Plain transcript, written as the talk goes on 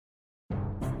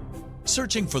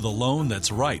Searching for the loan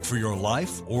that's right for your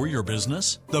life or your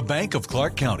business? The Bank of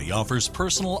Clark County offers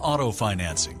personal auto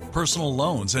financing, personal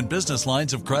loans and business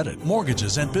lines of credit,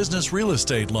 mortgages and business real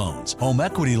estate loans, home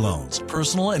equity loans,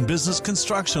 personal and business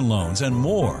construction loans, and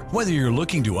more. Whether you're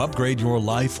looking to upgrade your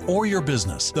life or your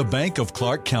business, the Bank of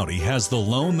Clark County has the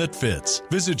loan that fits.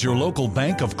 Visit your local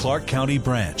Bank of Clark County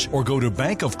branch or go to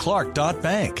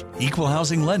bankofclark.bank. Equal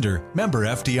housing lender, member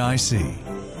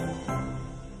FDIC.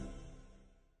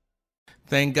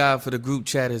 Thank God for the Group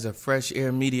Chat is a Fresh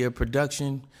Air Media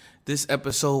production. This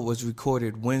episode was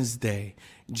recorded Wednesday,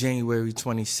 January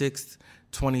 26th,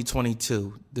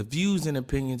 2022. The views and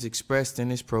opinions expressed in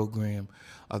this program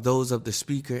are those of the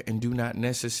speaker and do not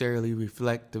necessarily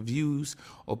reflect the views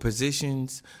or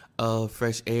positions of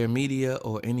Fresh Air Media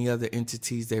or any other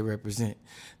entities they represent.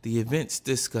 The events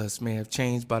discussed may have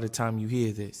changed by the time you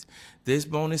hear this. This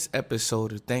bonus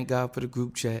episode of Thank God for the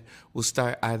Group Chat will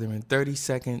start either in 30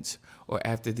 seconds or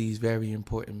after these very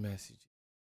important messages.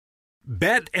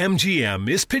 BetMGM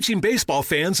is pitching baseball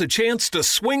fans a chance to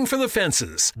swing for the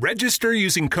fences. Register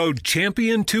using code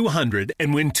CHAMPION200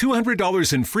 and win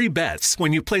 $200 in free bets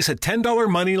when you place a $10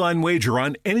 moneyline wager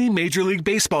on any Major League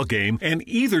Baseball game and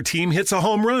either team hits a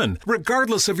home run,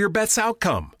 regardless of your bet's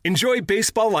outcome. Enjoy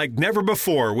baseball like never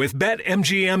before with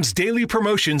BetMGM's daily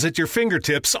promotions at your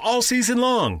fingertips all season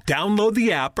long. Download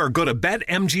the app or go to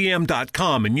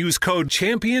BetMGM.com and use code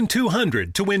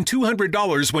CHAMPION200 to win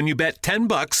 $200 when you bet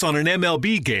 $10 on an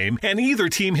MLB game and either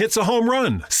team hits a home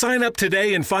run. Sign up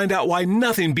today and find out why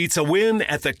nothing beats a win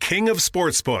at the King of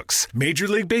Sportsbooks. Major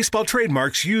League Baseball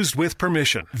trademarks used with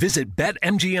permission. Visit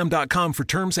BetMGM.com for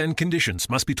terms and conditions.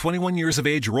 Must be 21 years of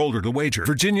age or older to wager.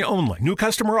 Virginia only. New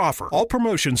customer offer. All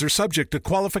promotions are subject to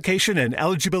qualification and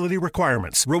eligibility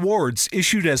requirements. Rewards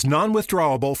issued as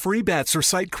non-withdrawable free bets or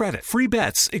site credit. Free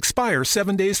bets expire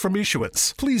 7 days from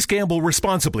issuance. Please gamble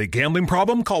responsibly. Gambling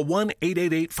problem? Call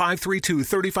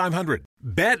 1-888-532-3500.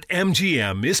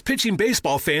 BetMGM is pitching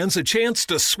baseball fans a chance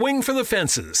to swing for the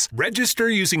fences. Register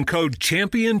using code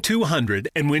CHAMPION200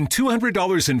 and win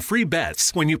 $200 in free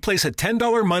bets when you place a $10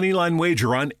 moneyline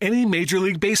wager on any Major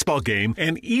League Baseball game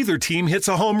and either team hits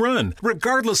a home run,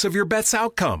 regardless of your bet's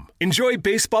outcome. Enjoy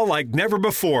baseball like never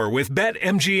before with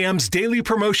BetMGM's daily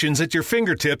promotions at your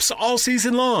fingertips all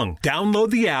season long.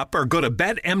 Download the app or go to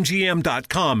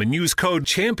BetMGM.com and use code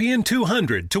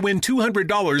CHAMPION200 to win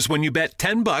 $200 when you bet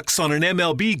 $10 on an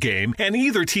MLB game and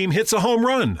either team hits a home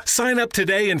run. Sign up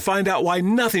today and find out why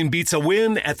nothing beats a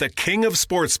win at the King of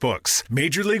Sportsbooks.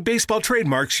 Major League Baseball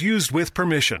trademarks used with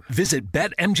permission. Visit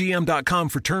BetMGM.com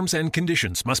for terms and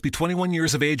conditions. Must be 21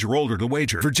 years of age or older to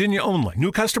wager. Virginia only.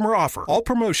 New customer offer. All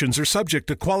promotions are subject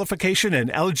to qualification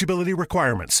and eligibility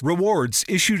requirements. Rewards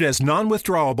issued as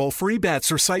non-withdrawable free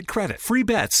bets or site credit. Free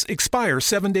bets expire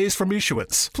 7 days from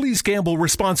issuance. Please gamble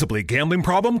responsibly. Gambling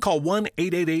problem? Call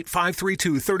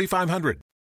 1-888-532-3500.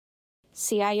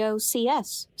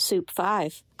 CIO-CS, SOUP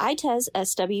 5, ITES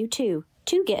SW2,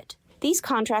 2GIT. These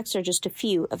contracts are just a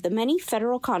few of the many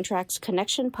federal contracts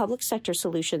Connection Public Sector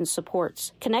Solutions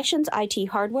supports. Connection's IT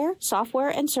hardware, software,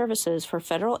 and services for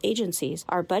federal agencies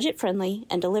are budget-friendly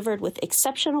and delivered with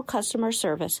exceptional customer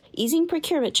service, easing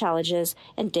procurement challenges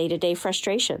and day-to-day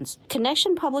frustrations.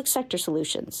 Connection Public Sector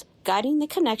Solutions, guiding the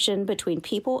connection between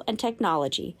people and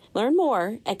technology. Learn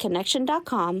more at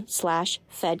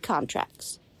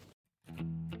connection.com/fedcontracts.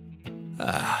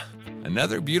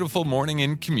 Another beautiful morning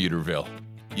in Commuterville.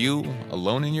 You,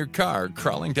 alone in your car,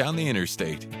 crawling down the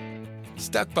interstate.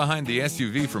 Stuck behind the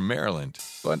SUV from Maryland,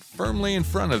 but firmly in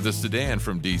front of the sedan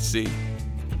from D.C.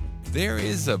 There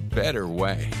is a better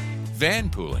way. Van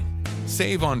pooling.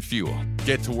 Save on fuel,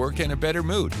 get to work in a better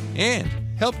mood, and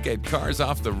help get cars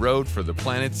off the road for the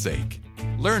planet's sake.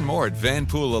 Learn more at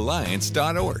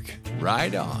vanpoolalliance.org.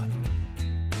 Ride on.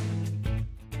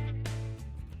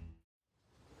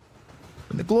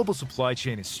 When the global supply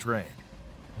chain is strained,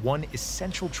 one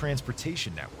essential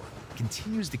transportation network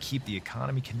continues to keep the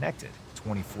economy connected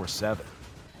 24/7.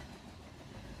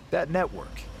 That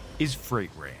network is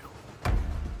Freight Rail.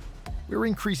 We're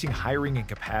increasing hiring and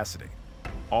capacity,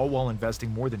 all while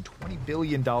investing more than $20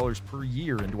 billion per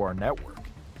year into our network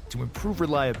to improve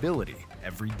reliability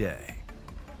every day.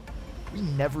 We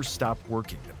never stop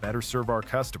working to better serve our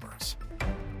customers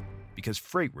because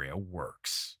Freight Rail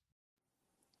works.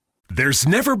 There's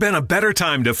never been a better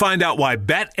time to find out why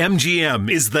BetMGM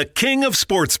is the king of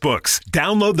sportsbooks.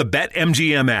 Download the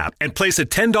BetMGM app and place a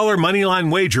 $10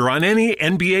 moneyline wager on any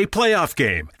NBA playoff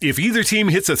game. If either team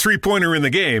hits a three-pointer in the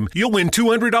game, you'll win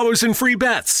 $200 in free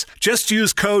bets. Just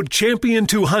use code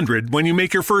CHAMPION200 when you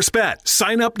make your first bet.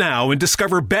 Sign up now and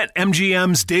discover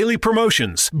BetMGM's daily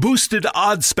promotions, boosted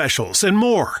odds specials, and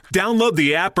more. Download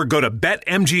the app or go to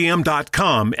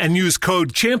BetMGM.com and use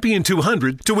code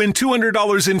CHAMPION200 to win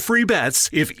 $200 in free bets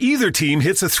if either team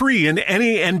hits a 3 in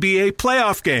any NBA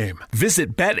playoff game.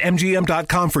 Visit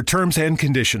BetMGM.com for terms and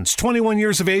conditions. 21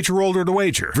 years of age or older to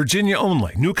wager. Virginia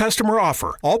only. New customer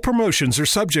offer. All promotions are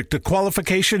subject to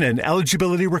qualification and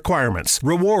eligibility requirements.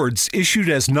 Rewards issued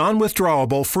as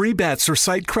non-withdrawable free bets or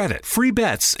site credit. Free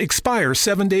bets expire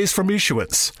 7 days from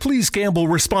issuance. Please gamble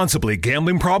responsibly.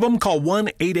 Gambling problem? Call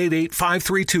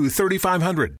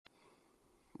 1-888-532-3500.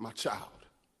 My child.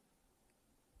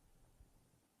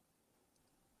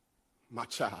 My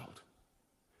child,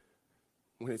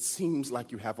 when it seems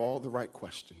like you have all the right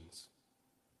questions,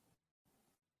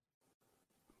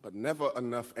 but never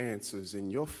enough answers,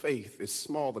 and your faith is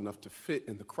small enough to fit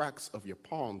in the cracks of your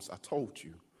palms, I told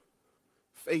you.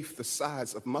 Faith the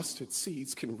size of mustard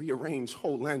seeds can rearrange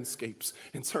whole landscapes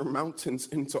and turn mountains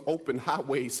into open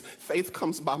highways. Faith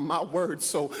comes by my word,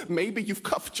 so maybe you've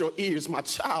cuffed your ears. My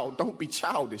child, don't be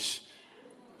childish.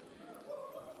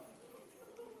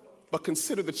 But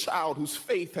consider the child whose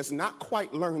faith has not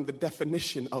quite learned the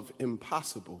definition of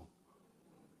impossible.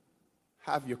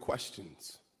 Have your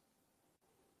questions.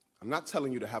 I'm not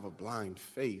telling you to have a blind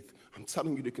faith. I'm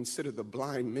telling you to consider the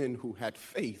blind men who had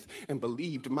faith and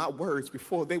believed my words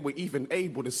before they were even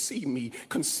able to see me.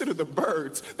 Consider the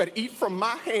birds that eat from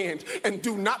my hand and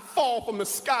do not fall from the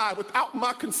sky without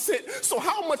my consent. So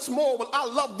how much more will I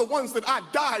love the ones that I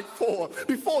died for?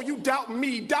 Before you doubt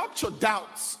me, doubt your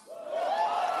doubts.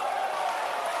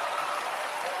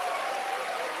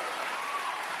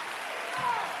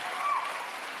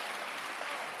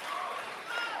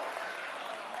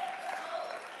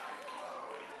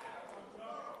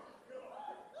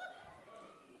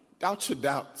 Doubt your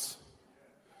doubts,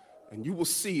 and you will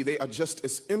see they are just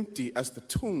as empty as the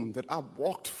tomb that I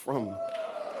walked from.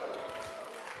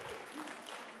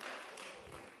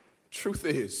 Truth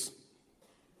is,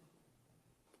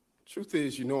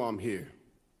 you know I'm here.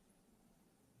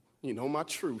 You know my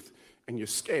truth, and you're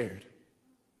scared.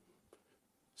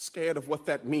 Scared of what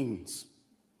that means.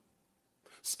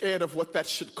 Scared of what that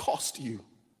should cost you.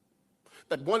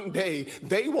 That one day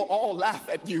they will all laugh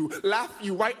you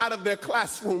right out of their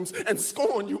classrooms and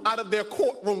scorn you out of their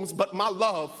courtrooms. But my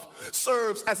love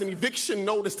serves as an eviction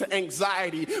notice to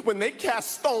anxiety. When they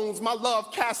cast stones, my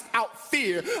love casts out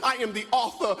fear. I am the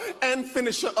author and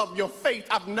finisher of your faith.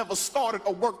 I've never started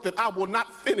a work that I will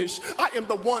not finish. I am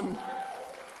the one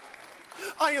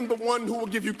who will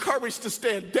give you courage to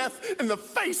stare death in the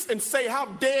face and say, how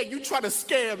dare you try to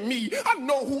scare me? I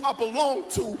know who I belong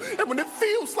to. And when it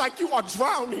feels like you are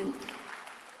drowning,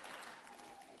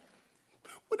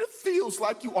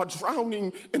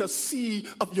 in a sea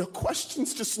of your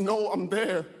questions, just know I'm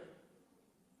there.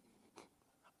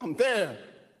 I'm there.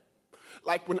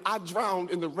 Like when I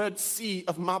drowned in the Red Sea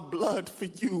of my blood for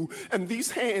you, and these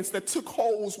hands that took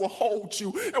holes will hold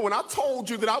you. And when I told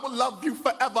you that I would love you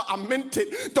forever, I meant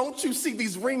it. Don't you see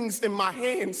these rings in my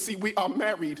hands? See, we are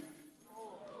married.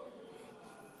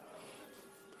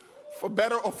 For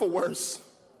better or for worse.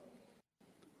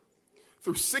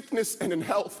 Through sickness and in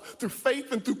health, through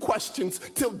faith and through questions,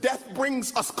 till death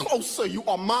brings us closer, you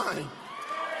are mine.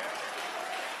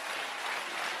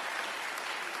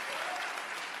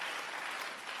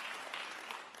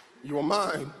 You are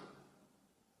mine,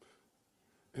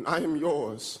 and I am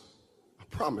yours, I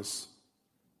promise.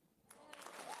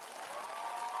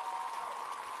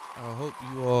 I hope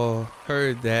you all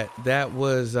heard that. That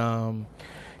was, let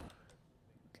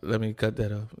me cut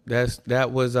that off.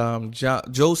 That was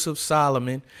Joseph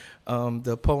Solomon.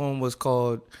 The poem was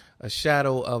called A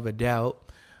Shadow of a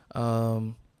Doubt.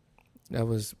 That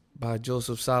was by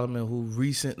Joseph Solomon, who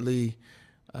recently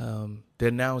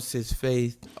denounced his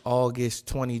faith August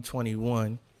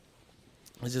 2021.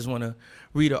 I just want to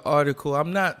read an article.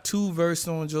 I'm not too versed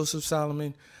on Joseph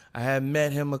Solomon. I have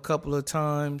met him a couple of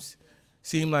times.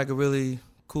 Seemed like a really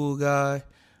cool guy.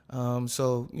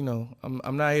 So, you know,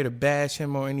 I'm not here to bash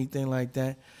him or anything like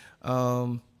that.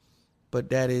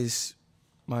 But that is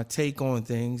my take on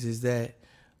things, is that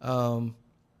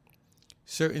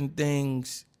certain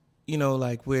things, you know,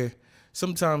 like where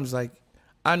sometimes, like,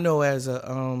 I know as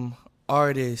a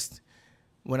artist,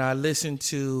 when I listen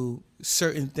to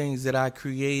certain things that I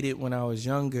created when I was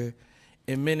younger,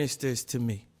 it ministers to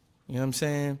me. You know what I'm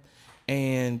saying?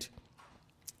 And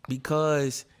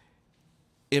because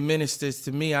it ministers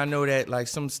to me. I know that like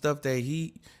some stuff that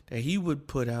he would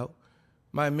put out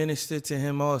might minister to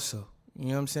him also. You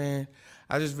know what I'm saying?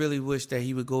 I just really wish that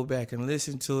he would go back and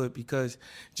listen to it, because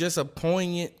just a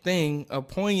poignant thing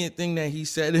that he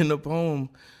said in the poem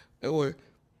or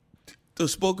the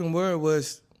spoken word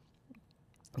was,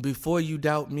 before you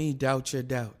doubt me, doubt your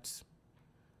doubts.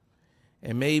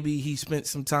 And maybe he spent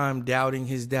some time doubting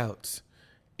his doubts.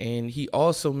 And he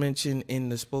also mentioned in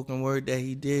the spoken word that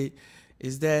he did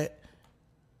is that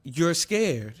you're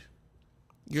scared.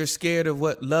 You're scared of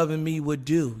what loving me would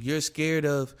do. You're scared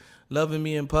of loving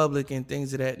me in public and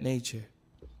things of that nature.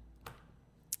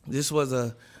 This was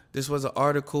an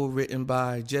article written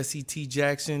by Jesse T.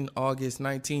 Jackson, August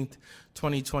 19th,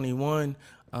 2021.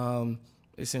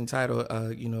 It's entitled,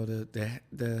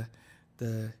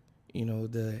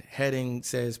 the heading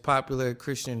says, popular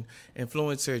Christian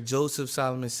influencer Joseph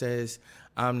Solomon says,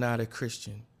 I'm not a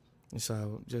Christian. And so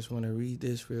I just want to read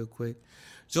this real quick.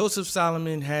 Joseph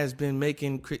Solomon has been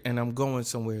making, and I'm going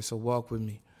somewhere, so walk with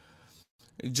me.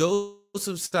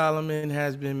 Joseph Solomon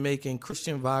has been making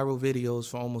Christian viral videos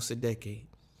for almost a decade.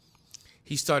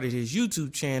 He started his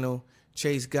YouTube channel,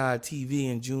 Chase God TV,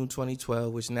 in June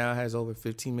 2012, which now has over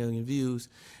 15 million views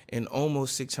and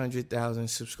almost 600,000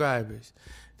 subscribers.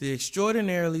 The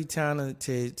extraordinarily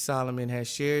talented Solomon has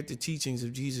shared the teachings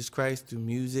of Jesus Christ through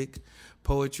music,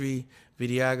 poetry,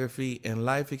 videography, and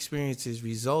life experiences,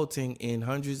 resulting in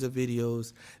hundreds of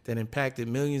videos that impacted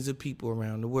millions of people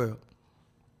around the world.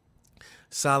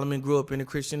 Solomon grew up in a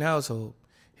Christian household.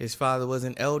 His father was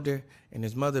an elder, and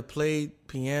his mother played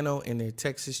piano in their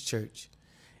Texas church.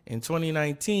 In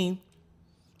 2019,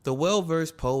 the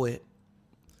well-versed poet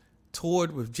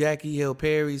toured with Jackie Hill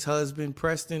Perry's husband,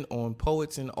 Preston, on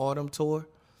Poets in Autumn tour,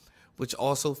 which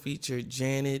also featured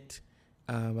Janet,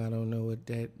 I don't know what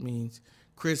that means,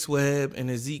 Chris Webb, and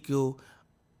Ezekiel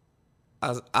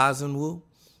Azanwu.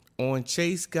 On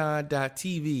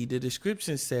ChaseGod.tv, the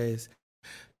description says,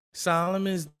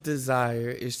 Solomon's desire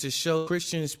is to show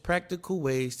Christians practical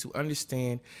ways to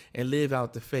understand and live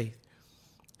out the faith.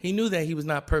 He knew that he was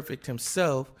not perfect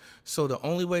himself, so the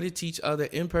only way to teach other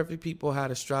imperfect people how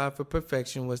to strive for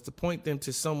perfection was to point them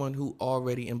to someone who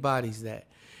already embodies that.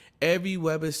 Every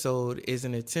webisode is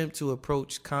an attempt to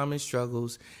approach common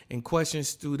struggles and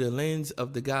questions through the lens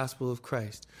of the gospel of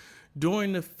Christ.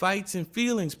 During the Fights and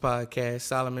Feelings podcast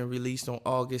Solomon released on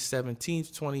August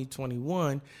 17th,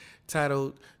 2021,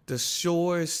 titled The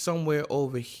Shore Somewhere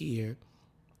Over Here,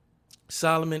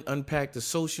 Solomon unpacked a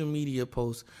social media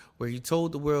post where he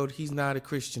told the world he's not a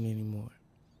Christian anymore.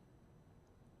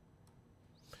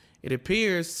 It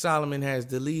appears Solomon has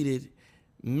deleted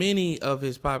many of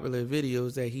his popular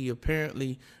videos that he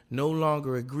apparently no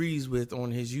longer agrees with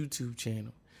on his YouTube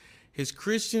channel. His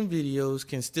Christian videos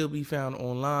can still be found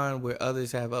online where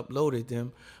others have uploaded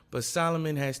them, but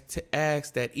Solomon has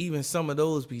asked that even some of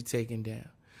those be taken down.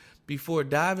 Before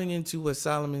diving into what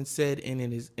Solomon said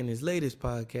in his latest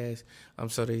podcast,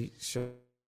 they show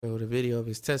the video of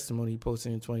his testimony he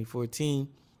posted in 2014.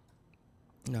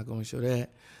 I'm not going to show that.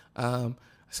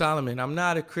 Solomon, I'm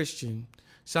not a Christian.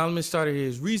 Solomon started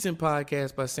his recent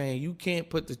podcast by saying, you can't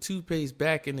put the toothpaste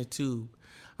back in the tube.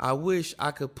 I wish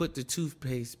I could put the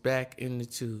toothpaste back in the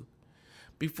tube.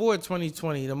 Before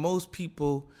 2020, most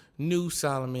people knew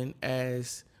Solomon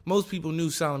as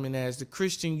the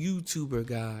Christian YouTuber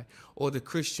guy, or the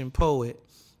Christian poet,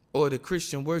 or the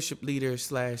Christian worship leader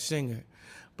 / singer.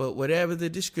 But whatever the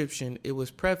description, it was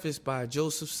prefaced by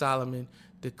Joseph Solomon,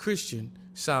 the Christian,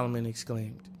 Solomon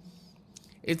exclaimed.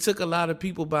 It took a lot of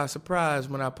people by surprise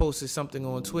when I posted something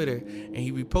on Twitter, and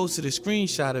he reposted a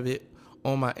screenshot of it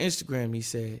on my Instagram, he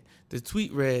said. The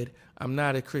tweet read, I'm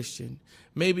not a Christian.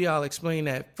 Maybe I'll explain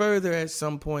that further at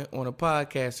some point on a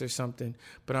podcast or something,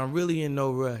 but I'm really in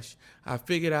no rush. I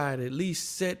figured I'd at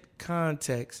least set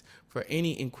context for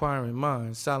any inquiring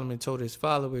minds. Solomon told his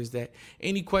followers that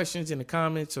any questions in the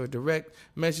comments or direct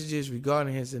messages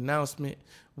regarding his announcement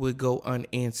would go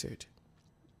unanswered.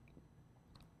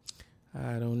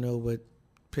 I don't know what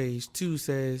page 2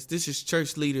 says. This is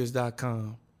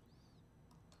churchleaders.com.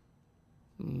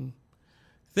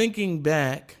 Thinking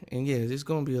back, and yeah, this is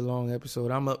going to be a long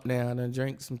episode. I'm up now. I done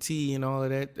drank some tea and all of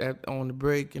that on the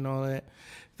break and all of that.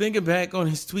 Thinking back on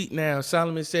his tweet now,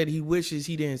 Solomon said he wishes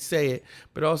he didn't say it,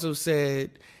 but also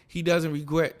said he doesn't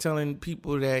regret telling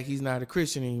people that he's not a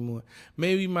Christian anymore.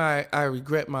 Maybe I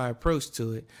regret my approach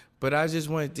to it, but I just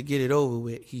wanted to get it over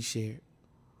with, he shared.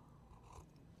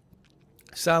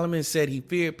 Solomon said he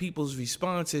feared people's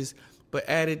responses, but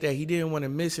added that he didn't want to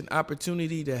miss an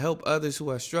opportunity to help others who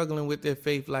are struggling with their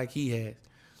faith like he has.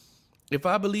 If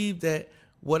I believed that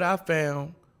what I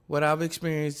found what I've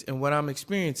experienced and what I'm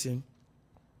experiencing,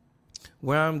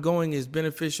 where I'm going is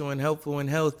beneficial and helpful and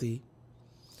healthy,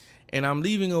 and I'm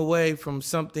leaving away from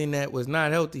something that was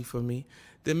not healthy for me,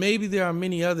 then maybe there are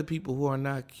many other people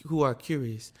who are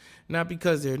curious, not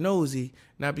because they're nosy,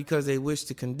 not because they wish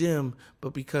to condemn,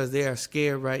 but because they are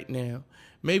scared right now.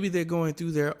 Maybe they're going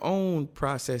through their own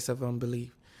process of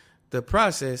unbelief, the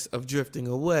process of drifting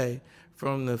away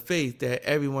from the faith that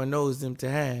everyone knows them to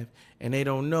have, and they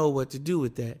don't know what to do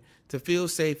with that, to feel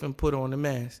safe and put on a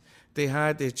mask. They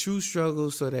hide their true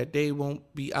struggles so that they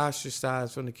won't be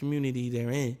ostracized from the community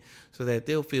they're in, so that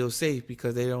they'll feel safe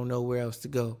because they don't know where else to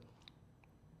go.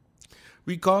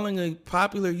 Recalling a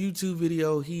popular YouTube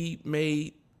video he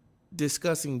made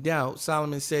discussing doubt,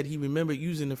 Solomon said he remembered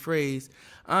using the phrase,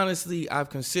 "Honestly, I've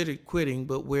considered quitting,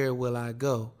 but where will I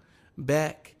go?"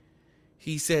 Back,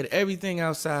 he said everything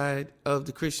outside of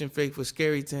the Christian faith was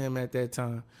scary to him at that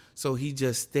time, so he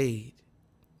just stayed.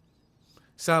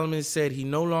 Solomon said he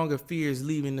no longer fears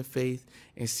leaving the faith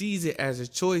and sees it as a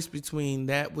choice between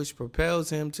that which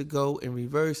propels him to go in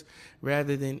reverse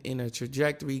rather than in a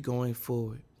trajectory going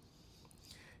forward.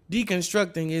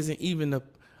 Deconstructing isn't even the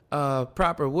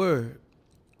proper word,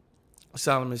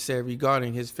 Solomon said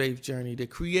regarding his faith journey. The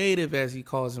creative, as he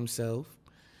calls himself,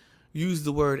 used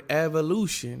the word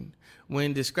evolution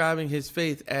when describing his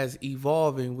faith as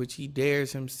evolving, which he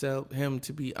dares him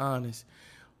to be honest.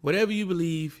 Whatever you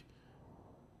believe,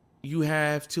 you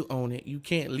have to own it. You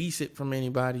can't lease it from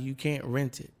anybody. You can't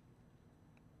rent it.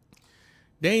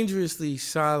 Dangerously,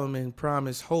 Solomon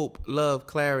promised hope, love,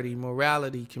 clarity,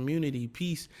 morality, community,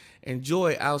 peace, and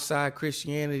joy outside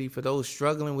Christianity for those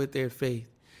struggling with their faith.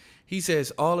 He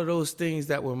says all of those things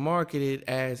that were marketed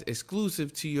as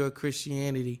exclusive to your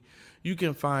Christianity, you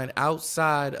can find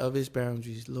outside of its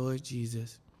boundaries. Lord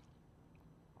Jesus.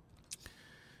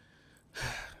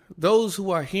 Those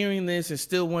who are hearing this and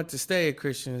still want to stay a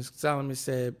Christian, Solomon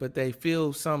said, but they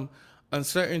feel some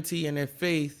uncertainty in their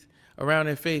faith, around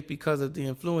their faith, because of the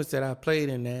influence that I played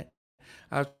in that.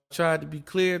 I've tried to be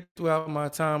clear throughout my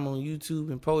time on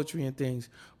YouTube and poetry and things.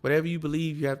 Whatever you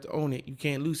believe, you have to own it. You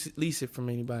can't lease it from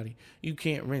anybody. You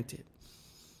can't rent it.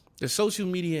 The social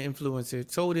media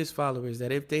influencer told his followers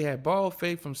that if they had borrowed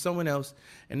faith from someone else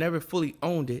and never fully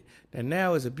owned it, that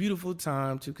now is a beautiful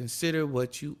time to consider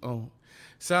what you own.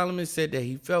 Solomon said that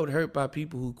he felt hurt by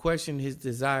people who questioned his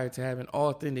desire to have an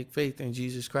authentic faith in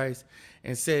Jesus Christ,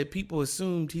 and said people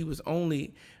assumed he was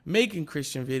only making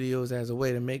Christian videos as a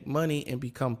way to make money and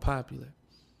become popular.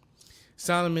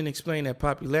 Solomon explained that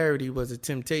popularity was a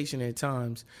temptation at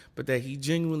times, but that he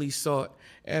genuinely sought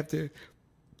after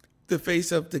the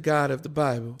face of the God of the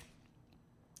Bible,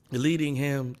 leading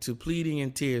him to pleading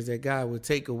in tears that God would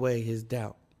take away his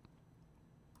doubt.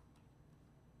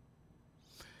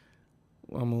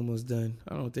 I'm almost done.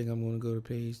 I don't think I'm going to go to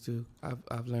page 2.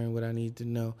 I've learned what I need to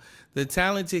know. The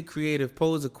talented creative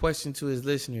posed a question to his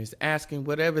listeners, asking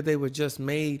whether they were just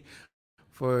made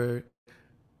for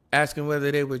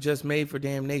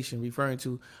damnation, referring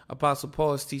to Apostle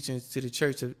Paul's teachings to the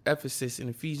church of Ephesus in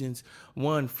Ephesians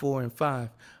 1, 4, and 5.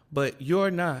 But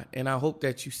you're not, and I hope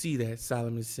that you see that,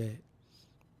 Solomon said.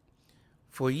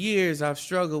 For years, I've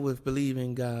struggled with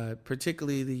believing God,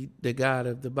 particularly the God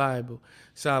of the Bible,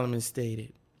 Solomon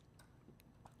stated.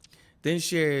 Then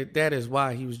shared that is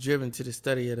why he was driven to the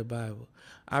study of the Bible.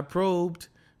 I probed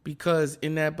because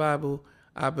in that Bible,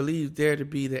 I believed there to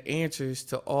be the answers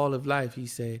to all of life, he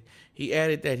said. He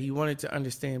added that he wanted to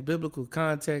understand biblical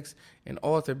context and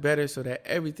author better so that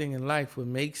everything in life would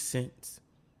make sense.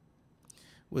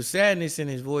 With sadness in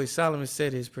his voice, Solomon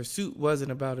said his pursuit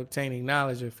wasn't about obtaining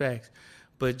knowledge or facts,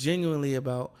 but genuinely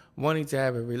about wanting to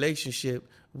have a relationship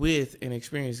with and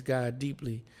experience God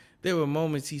deeply. There were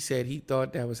moments he said he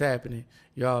thought that was happening.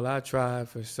 Y'all, I tried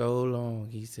for so long,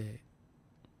 he said.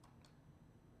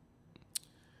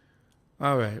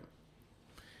 All right,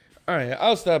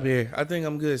 I'll stop here. I think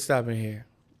I'm good stopping here.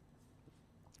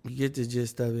 You get the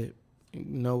gist of it. You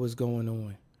know what's going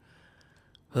on.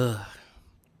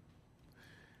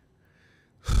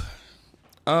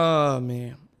 Oh,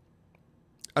 man.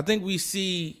 I think we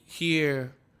see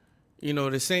here,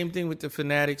 the same thing with the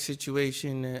fanatic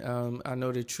situation. I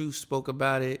know the Truth spoke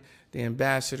about it. The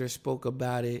Ambassador spoke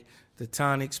about it. The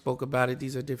Tonic spoke about it.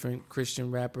 These are different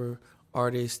Christian rapper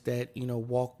artists that,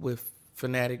 walk with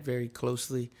Fanatic very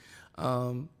closely.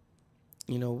 Like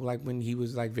when he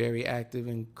was like very active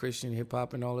in Christian hip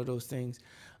hop and all of those things.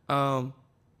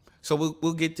 So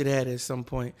we'll get to that at some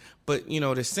point. But,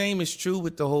 the same is true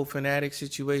with the whole Fanatic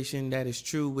situation. That is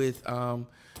true with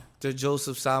the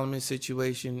Joseph Solomon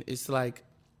situation. It's like,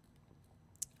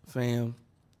 fam,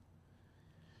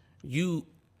 you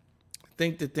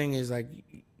think the thing is like,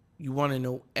 You want to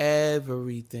know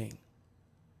everything.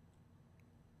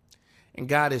 And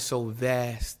God is so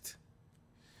vast.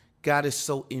 God is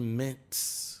so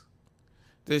immense.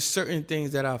 There's certain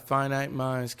things that our finite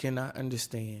minds cannot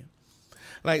understand.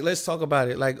 Like, let's talk about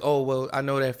it. Like, oh, well, I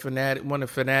know that one of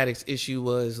Fanatics' issue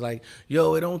was like,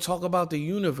 yo, it don't talk about the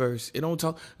universe. It don't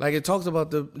talk, like, it talks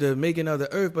about the making of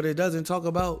the earth, but it doesn't talk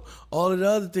about all of the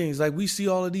other things. Like, we see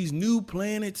all of these new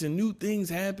planets and new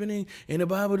things happening, and the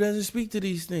Bible doesn't speak to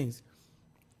these things.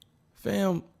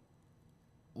 Fam,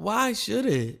 why should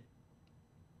it?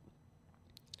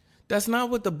 That's not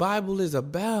what the Bible is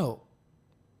about.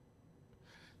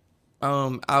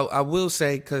 I will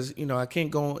say, because, I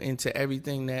can't go into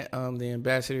everything that the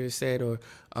ambassador said or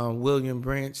William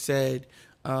Branch said,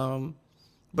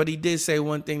 but he did say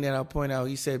one thing that I'll point out.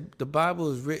 He said the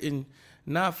Bible is written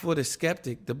not for the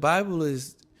skeptic. The Bible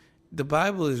is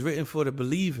written for the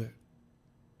believer.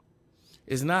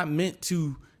 It's not meant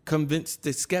to convince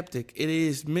the skeptic. It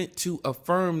is meant to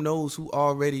affirm those who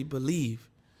already believe.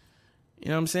 You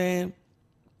know what I'm saying?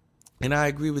 And I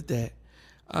agree with that.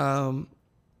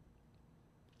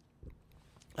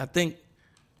 I think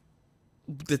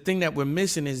the thing that we're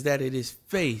missing is that it is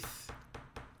faith.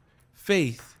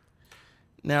 Faith.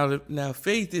 Now,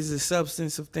 faith is the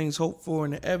substance of things hoped for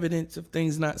and the evidence of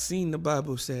things not seen, the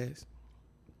Bible says.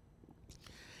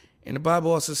 And the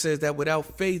Bible also says that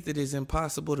without faith, it is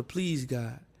impossible to please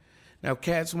God. Now,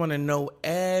 cats want to know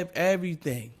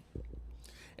everything.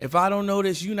 If I don't know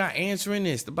this, you're not answering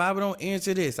this. The Bible don't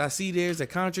answer this. I see there's a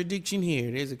contradiction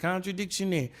here. There's a contradiction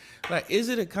there. Like, is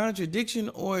it a contradiction,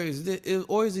 or is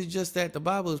it just that the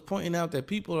Bible is pointing out that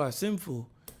people are sinful?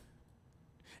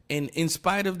 And in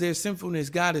spite of their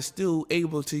sinfulness, God is still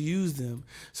able to use them.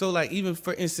 So, like, even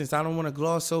for instance, I don't want to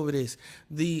gloss over this.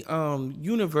 The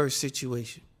universe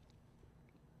situation.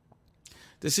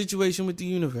 The situation with the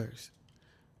universe.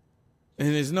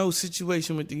 And there's no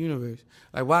situation with the universe.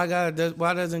 Like, why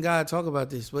doesn't God talk about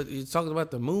this? But he's talking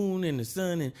about the moon and the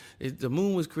sun, and the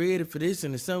moon was created for this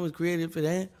and the sun was created for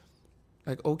that.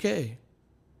 Like, okay,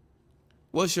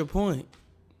 what's your point?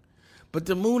 But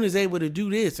the moon is able to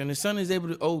do this and the sun is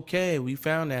able to, okay, we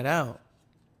found that out.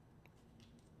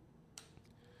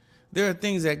 There are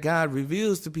things that God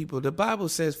reveals to people. The Bible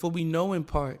says, for we know in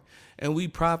part and we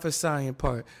prophesy in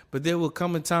part. But there will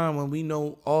come a time when we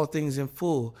know all things in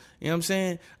full. You know what I'm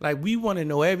saying? Like, we want to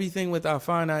know everything with our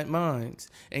finite minds.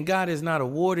 And God has not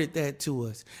awarded that to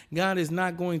us. God is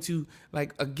not going to,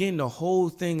 like, again, the whole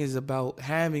thing is about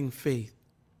having faith.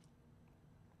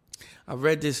 I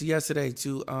read this yesterday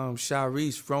to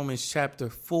Sharice, Romans chapter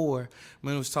 4,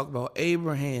 when it was talking about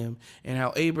Abraham and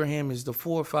how Abraham is the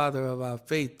forefather of our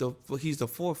faith. He's the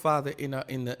forefather in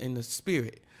the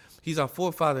spirit. He's our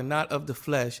forefather, not of the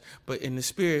flesh, but in the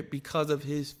spirit because of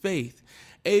his faith.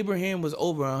 Abraham was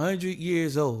over 100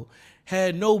 years old,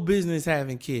 had no business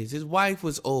having kids. His wife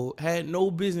was old, had no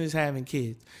business having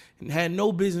kids, and had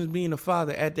no business being a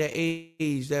father at that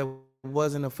age that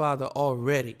wasn't a father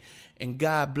already. And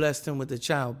God blessed him with a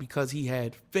child because he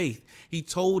had faith. He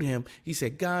told him, he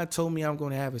said, God told me I'm going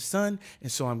to have a son,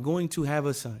 and so I'm going to have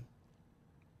a son.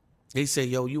 They say,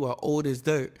 yo, you are old as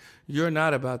dirt. You're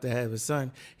not about to have a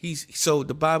son. So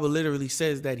the Bible literally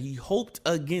says that he hoped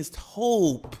against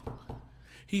hope.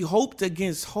 He hoped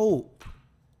against hope.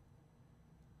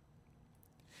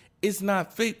 It's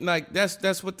not faith. Like,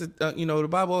 that's what the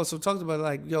Bible also talks about.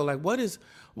 Like, yo, like, what is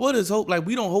hope? Like,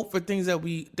 we don't hope for things that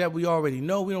we already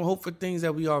know. We don't hope for things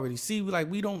that we already see.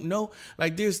 We don't know.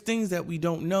 Like, there's things that we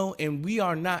don't know, and we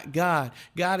are not God.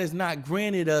 God has not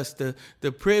granted us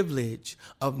the privilege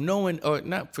of knowing, or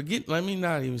not forget. Let me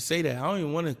not even say that. I don't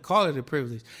even want to call it a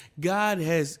privilege. God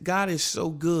is so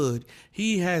good.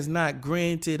 He has not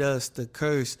granted us the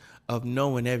curse of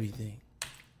knowing everything.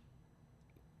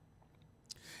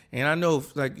 And I know,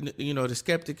 like, the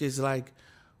skeptic is like,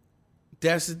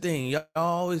 that's the thing. Y'all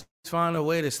always find a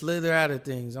way to slither out of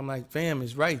things. I'm like, fam,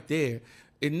 it's right there.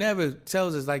 It never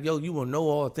tells us, like, yo, you will know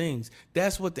all things.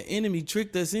 That's what the enemy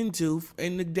tricked us into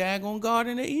in the daggone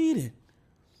Garden of Eden.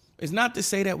 It's not to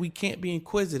say that we can't be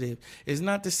inquisitive. It's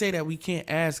not to say that we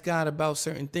can't ask God about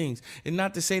certain things. It's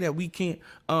not to say that we can't,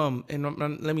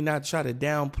 and let me not try to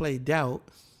downplay doubt,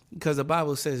 because the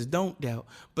Bible says don't doubt.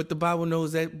 But the Bible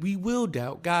knows that we will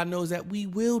doubt. God knows that we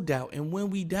will doubt. And when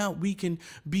we doubt, we can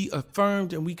be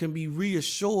affirmed and we can be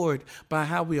reassured by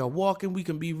how we are walking. We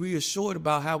can be reassured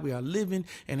about how we are living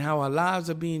and how our lives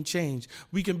are being changed.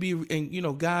 We can be,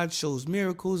 and God shows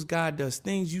miracles. God does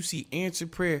things. You see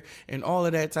answered prayer and all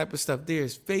of that type of stuff.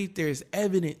 There's faith. There's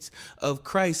evidence of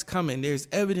Christ coming. There's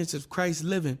evidence of Christ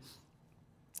living.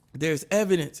 There's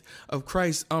evidence of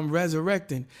Christ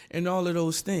resurrecting and all of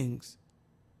those things.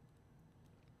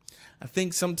 I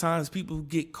think sometimes people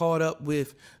get caught up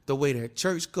with the way that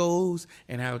church goes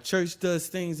and how church does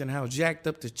things and how jacked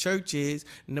up the church is,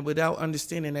 and without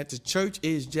understanding that the church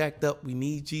is jacked up. We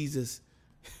need Jesus.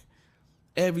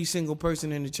 Every single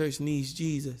person in the church needs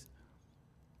Jesus.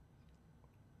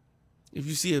 If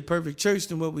you see a perfect church,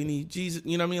 then what we need, Jesus,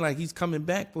 you know what I mean? Like, he's coming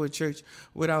back for a church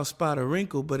without spot or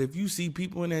wrinkle. But if you see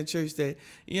people in that church that,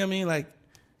 you know what I mean? Like,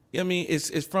 you know what I mean?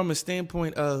 It's from the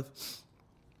standpoint of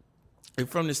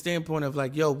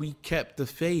like, yo, we kept the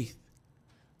faith.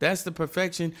 That's the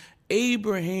perfection.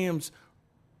 Abraham's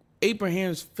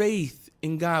faith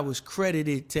in God was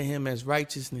credited to him as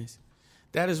righteousness.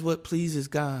 That is what pleases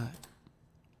God.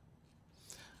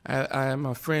 I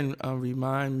my friend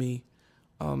remind me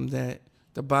that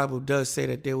the Bible does say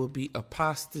that there will be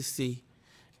apostasy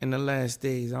in the last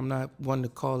days. I'm not one to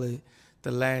call it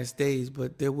the last days,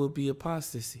 but there will be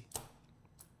apostasy.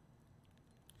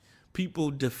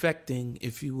 People defecting,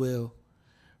 if you will,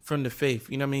 from the faith.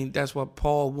 You know what I mean? That's why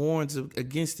Paul warns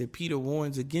against it. Peter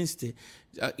warns against it.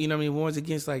 You know what I mean? Warns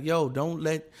against, like, yo, don't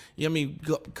let, you know what I mean,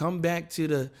 come back to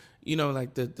the, you know,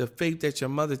 like the faith that your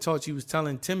mother taught you. He was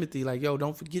telling Timothy, like, yo,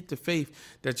 don't forget the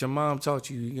faith that your mom taught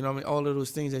you. You know what I mean? All of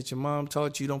those things that your mom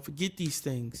taught you, don't forget these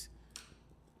things.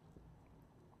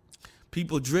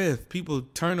 People drift. People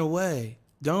turn away.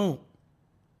 Don't.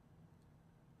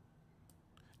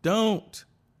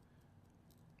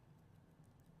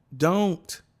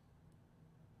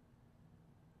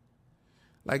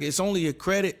 Like, it's only a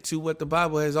credit to what the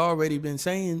Bible has already been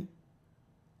saying.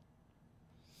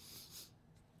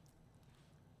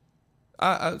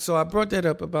 So I brought that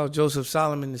up about Joseph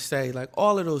Solomon to say, like,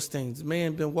 all of those things.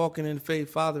 Man been walking in the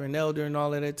faith, father and elder and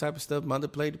all of that type of stuff. Mother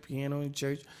played the piano in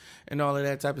church and all of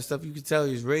that type of stuff. You could tell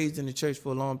he was raised in the church for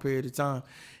a long period of time.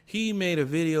 He made a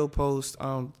video post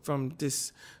from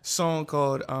this song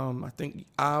called, I think,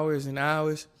 Hours and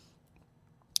Hours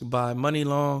by Money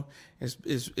Long.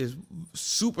 Is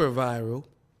super viral.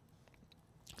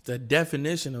 The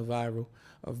definition of viral,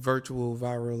 of virtual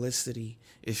viralicity,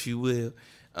 if you will.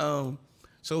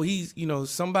 So he's, you know,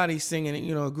 somebody's singing it,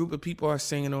 you know, a group of people are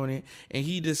singing on it, and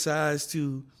he decides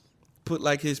to put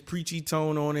like his preachy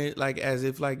tone on it, like as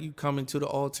if like you coming to the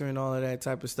altar and all of that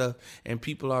type of stuff, and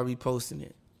people are reposting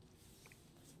it.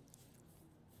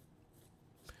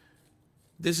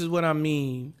 This is what I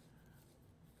mean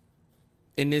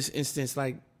in this instance.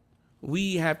 Like,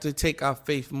 we have to take our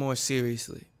faith more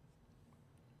seriously.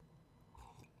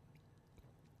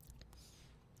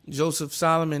 Joseph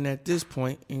Solomon at this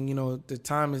point, and you know, the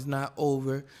time is not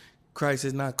over. Christ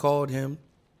has not called him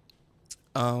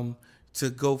to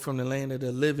go from the land of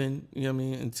the living, you know what I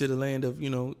mean, into the land of, you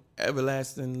know,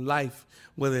 everlasting life,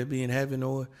 whether it be in heaven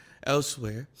or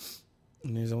elsewhere.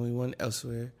 And there's only one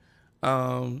elsewhere.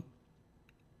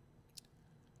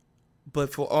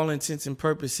 But for all intents and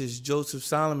purposes, Joseph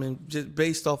Solomon, just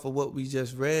based off of what we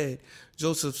just read,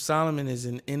 Joseph Solomon is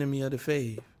an enemy of the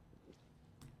faith.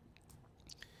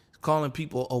 Calling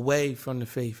people away from the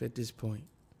faith at this point.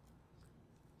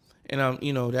 And,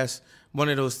 you know, that's one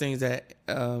of those things that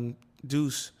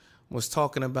Deuce was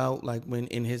talking about, like when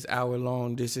in his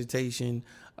hour-long dissertation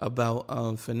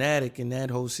about Fanatic and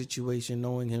that whole situation,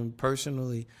 knowing him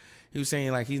personally. He was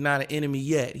saying, like, he's not an enemy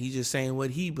yet. He's just saying what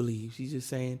he believes. He's just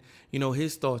saying, you know,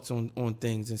 his thoughts on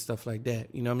things and stuff like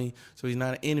that. You know what I mean? So he's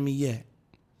not an enemy yet.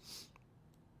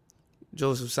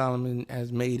 Joseph Solomon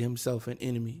has made himself an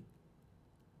enemy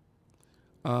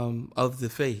of the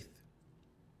faith.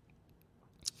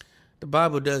 The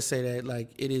Bible does say that,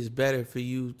 like, it is better for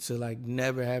you to, like,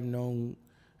 never have known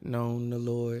the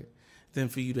Lord than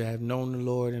for you to have known the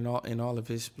Lord in all of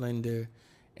his splendor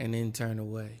and then turn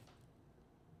away.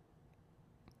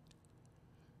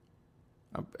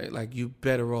 Like, you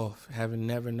better off having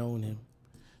never known him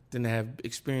than to have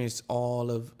experienced all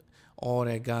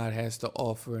that God has to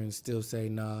offer and still say,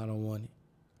 nah, I don't want it.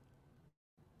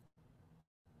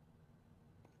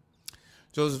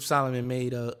 Joseph Solomon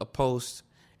made a post,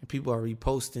 and people are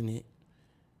reposting it.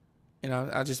 And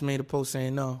I just made a post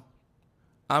saying, no,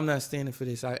 I'm not standing for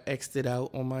this. I X'd it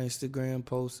out on my Instagram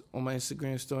post, on my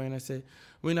Instagram story, and I said,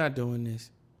 we're not doing this.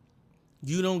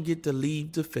 You don't get to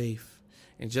leave the faith.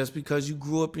 And just because you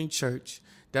grew up in church,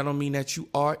 that don't mean that you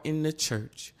are in the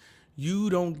church. You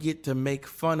don't get to make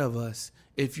fun of us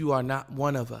if you are not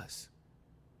one of us.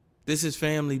 This is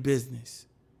family business.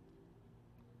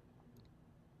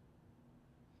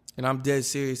 And I'm dead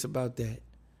serious about that.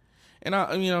 And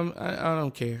I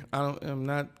don't care. I'm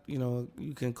not,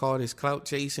 you can call this clout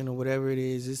chasing or whatever it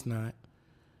is. It's not.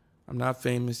 I'm not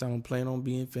famous. I don't plan on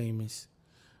being famous.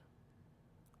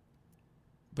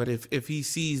 But if he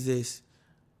sees this,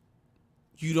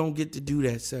 you don't get to do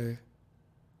that, sir.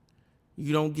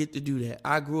 You don't get to do that.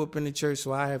 I grew up in the church,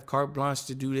 so I have carte blanche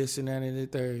to do this and that and the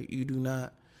third. You do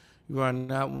not. You are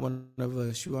not one of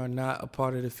us. You are not a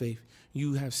part of the faith.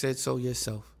 You have said so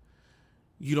yourself.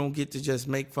 You don't get to just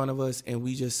make fun of us and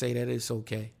we just say that it's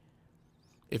okay.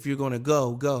 If you're going to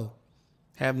go, go.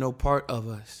 Have no part of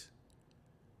us.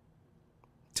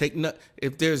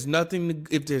 If there's nothing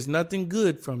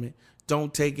good from it,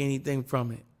 don't take anything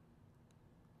from it.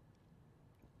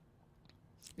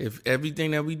 If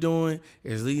everything that we doing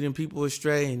is leading people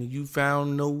astray and you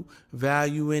found no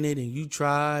value in it and you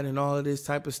tried and all of this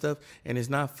type of stuff and it's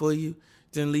not for you,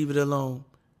 then leave it alone.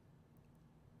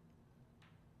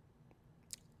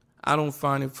 I don't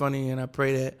find it funny, and I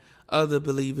pray that other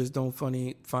believers don't find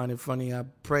it funny. I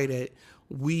pray that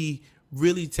we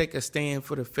really take a stand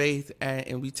for the faith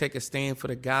and we take a stand for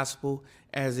the gospel,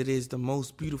 as it is the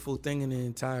most beautiful thing in the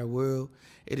entire world.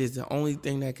 It is the only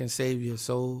thing that can save your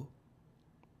soul.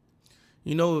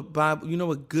 You know what Bible? You know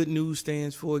what good news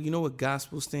stands for? You know what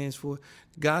gospel stands for?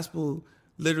 Gospel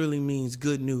literally means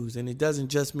good news, and it doesn't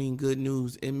just mean good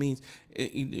news. It means,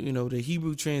 the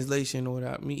Hebrew translation, or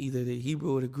either the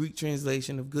Hebrew or the Greek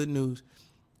translation of good news,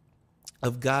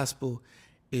 of gospel,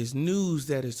 is news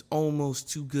that is almost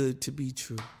too good to be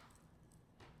true.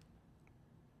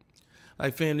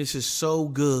 Like, fam, this is so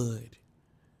good.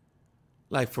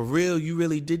 Like, for real, you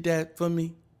really did that for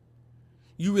me?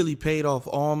 You really paid off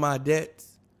all my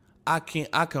debts? I can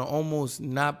almost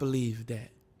not believe that.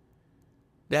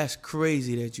 That's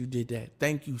crazy that you did that.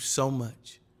 Thank you so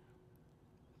much.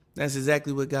 That's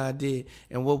exactly what God did.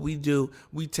 And what we do,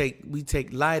 we take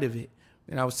light of it.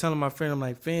 And I was telling my friend, I'm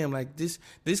like, fam, like this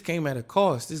came at a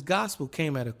cost. This gospel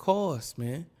came at a cost,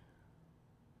 man.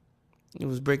 It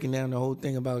was breaking down the whole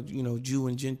thing about, Jew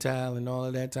and Gentile and all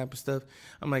of that type of stuff.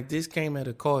 I'm like, this came at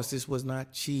a cost. This was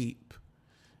not cheap.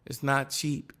 It's not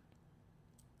cheap.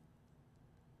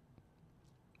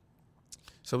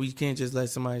 So we can't just let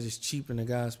somebody just cheapen the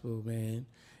gospel, man.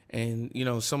 And,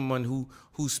 someone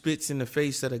who spits in the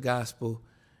face of the gospel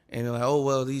and they're like, oh,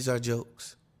 well, these are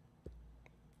jokes.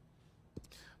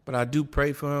 But I do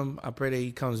pray for him. I pray that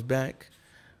he comes back.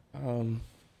 I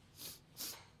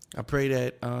pray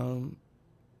that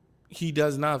he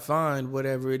does not find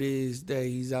whatever it is that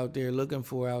he's out there looking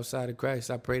for outside of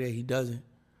Christ. I pray that he doesn't.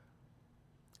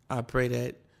 I pray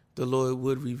that the Lord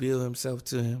would reveal himself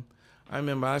to him. I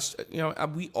remember,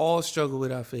 we all struggle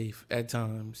with our faith at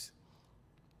times.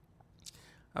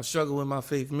 I've struggled with my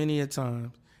faith many a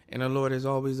time, and the Lord has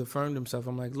always affirmed himself.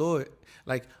 I'm like, Lord,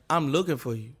 I'm looking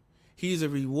for you. He's a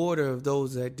rewarder of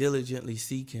those that diligently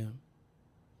seek him.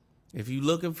 If you're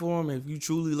looking for him, if you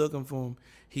truly looking for him,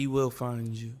 he will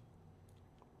find you.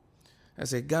 I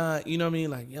said, God, you know what I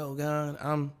mean? Like, yo, God,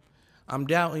 I'm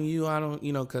doubting you. I don't,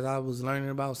 because I was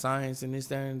learning about science and this,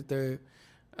 that, and the third.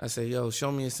 I said, yo,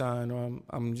 show me a sign or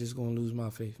I'm just going to lose my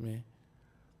faith, man.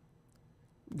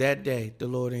 That day, the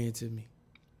Lord answered me.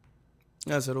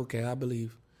 I said, okay, I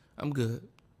believe. I'm good.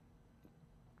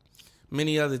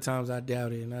 Many other times I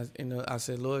doubted, and I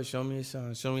said, Lord, show me a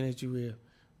sign. Show me that you're real.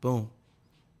 Boom.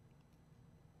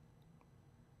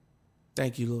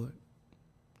 Thank you, Lord.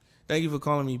 Thank you for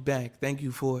calling me back. Thank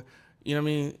you for,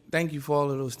 thank you for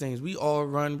all of those things. We all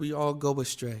run. We all go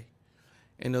astray.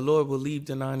 And the Lord will leave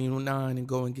the 99 and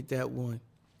go and get that one.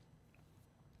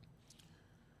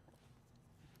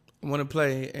 I want to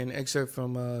play an excerpt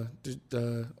from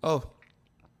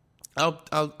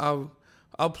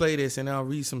I'll play this and I'll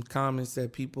read some comments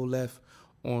that people left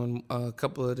on a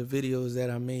couple of the videos that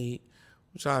I made,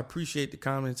 which I appreciate the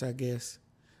comments, I guess.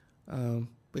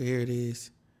 But here it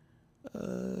is.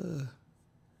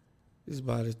 It's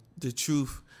about the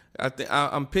truth.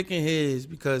 I'm picking his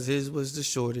because his was the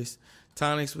shortest.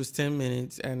 Tonics was 10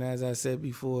 minutes, and as I said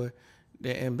before,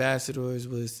 the Ambassadors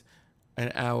was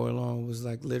an hour long, was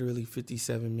like literally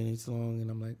 57 minutes long, and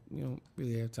I'm like, you don't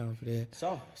really have time for that.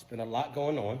 So, it's been a lot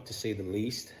going on, to say the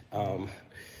least.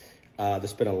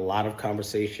 There's been a lot of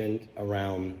conversation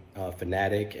around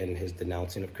Fanatic and his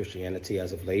denouncing of Christianity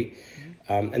as of late.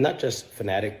 And not just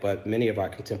Fanatic, but many of our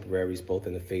contemporaries, both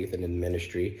in the faith and in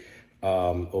ministry,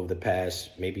 over the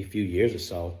past maybe few years or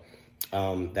so,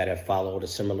 that have followed a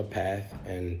similar path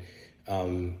and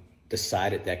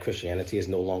decided that Christianity is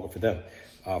no longer for them,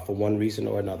 for one reason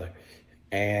or another.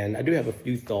 And I do have a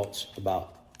few thoughts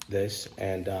about this,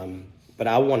 and but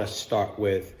I want to start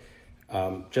with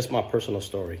just my personal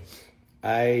story.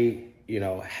 I,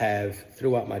 have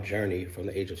throughout my journey from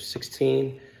the age of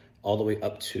 16 all the way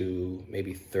up to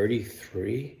maybe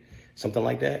 33, something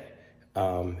like that,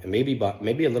 and maybe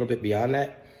a little bit beyond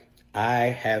that, I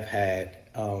have had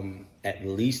at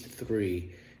least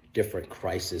 3 different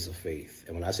crises of faith.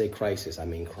 And when I say crisis, I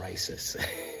mean crisis.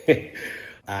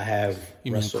 I have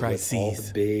wrestled with all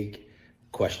the big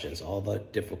questions, all the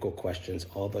difficult questions,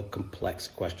 all the complex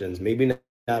questions, maybe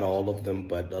not all of them,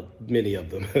 but many of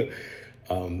them.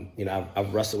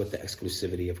 I've wrestled with the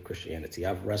exclusivity of Christianity.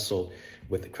 I've wrestled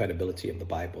with the credibility of the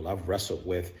Bible. I've wrestled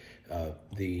with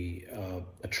the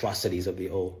atrocities of the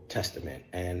Old Testament.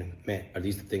 And man, are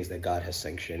these the things that God has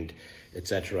sanctioned,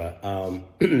 etc.?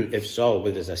 If so,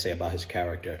 what does that say about his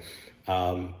character?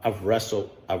 I've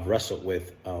wrestled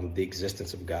with the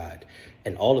existence of God.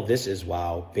 And all of this is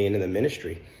while being in the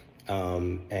ministry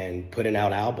and putting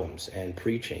out albums and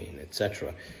preaching,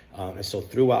 etc. And so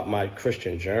throughout my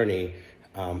Christian journey,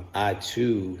 I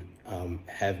too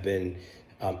have been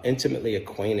intimately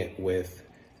acquainted with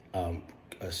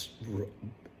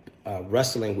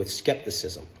wrestling with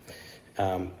skepticism,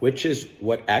 which is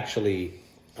what actually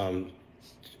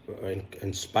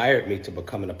inspired me to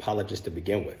become an apologist to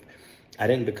begin with. I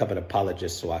didn't become an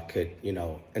apologist so I could,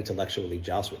 intellectually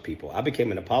joust with people. I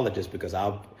became an apologist because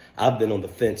I've been on the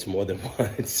fence more than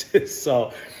once.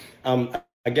 So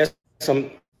I guess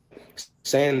I'm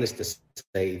saying this to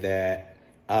say that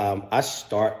I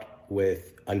start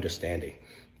with understanding.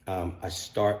 I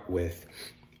start with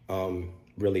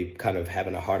really kind of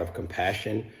having a heart of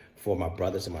compassion for my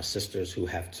brothers and my sisters who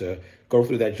have to go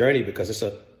through that journey, because it's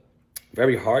a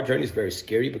very hard journey. It's very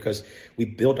scary because we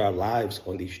build our lives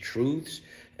on these truths.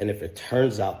 And if it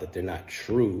turns out that they're not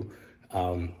true,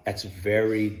 that's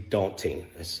very daunting.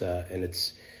 It's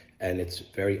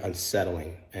very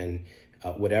unsettling. And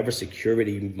whatever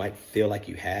security you might feel like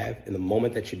you have, in the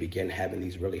moment that you begin having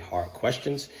these really hard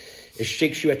questions, it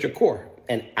shakes you at your core.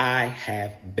 And I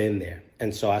have been there.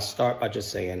 And so I start by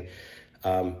just saying,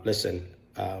 listen,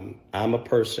 I'm a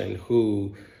person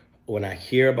who, when I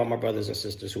hear about my brothers and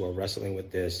sisters who are wrestling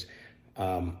with this,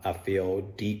 I feel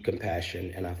deep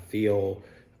compassion, and I feel,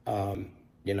 I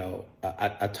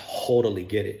totally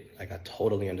get it. Like, I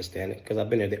totally understand it because I've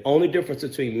been there. The only difference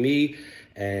between me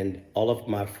and all of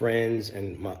my friends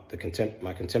and my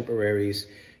contemporaries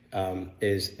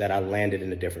is that I landed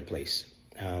in a different place.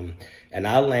 And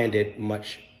I landed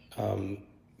much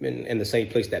in the same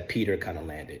place that Peter kind of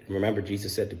landed. Remember,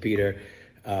 Jesus said to Peter,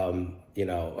 do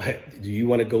you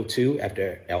want to go too?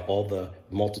 After all the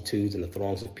multitudes and the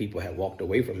throngs of people had walked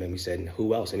away from him, he said,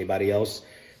 who else? Anybody else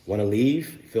want to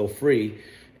leave? Feel free.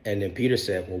 And then Peter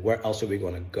said, well, where else are we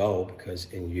going to go? Because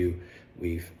in you,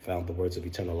 we've found the words of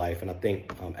eternal life. And I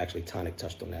think actually Tonic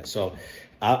touched on that. So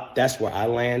that's where I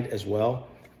land as well.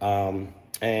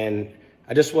 And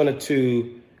I just wanted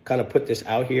to kind of put this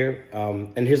out here.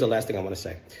 And here's the last thing I want to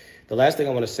say. The last thing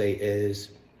I want to say is,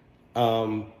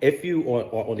 if you are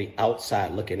on the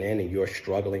outside looking in and you're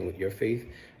struggling with your faith,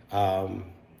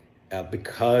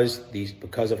 because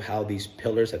of how these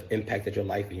pillars have impacted your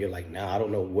life, and you're like, I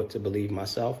don't know what to believe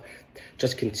myself,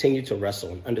 just continue to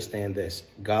wrestle and understand this.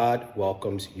 God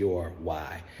welcomes your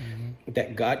why. Mm-hmm.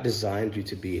 That God designed you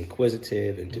to be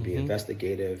inquisitive and to be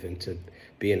investigative and to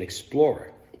be an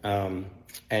explorer,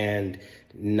 and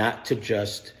not to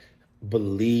just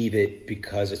believe it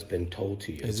because it's been told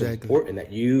to you. Exactly. It's important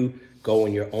that you go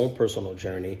on your own personal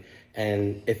journey,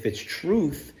 and if it's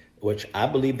truth, which I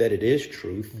believe that it is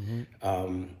truth,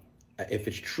 if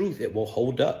it's truth, it will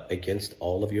hold up against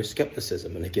all of your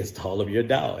skepticism and against all of your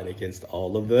doubt and against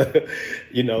all of the,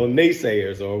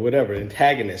 naysayers or whatever,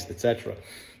 antagonists, etc.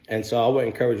 And so I would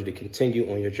encourage you to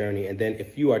continue on your journey. And then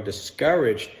if you are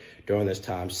discouraged during this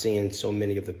time, seeing so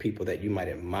many of the people that you might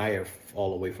admire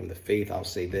fall away from the faith, I'll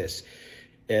say this: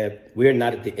 we're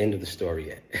not at the end of the story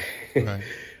yet.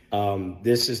 Right.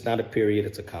 This is not a period;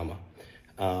 it's a comma.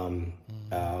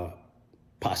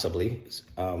 Possibly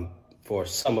for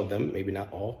some of them, maybe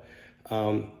not all.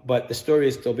 But the story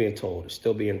is still being told; it's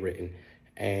still being written.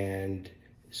 And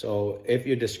so, if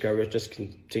you're discouraged, just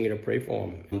continue to pray for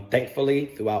them. Thankfully,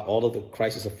 throughout all of the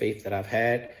crisis of faith that I've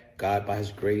had, God, by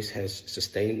His grace, has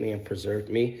sustained me and preserved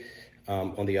me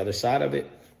on the other side of it.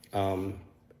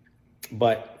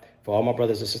 But for all my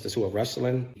brothers and sisters who are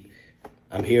wrestling,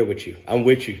 I'm here with you. I'm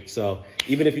with you. So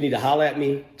even if you need to holler at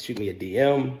me, shoot me a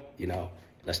DM,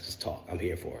 let's just talk. I'm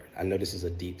here for it. I know this is a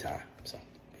deep time. So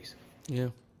peace. Yeah.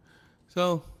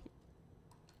 So,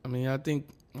 I think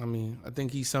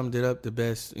he summed it up the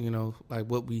best, like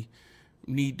what we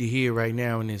need to hear right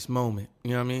now in this moment.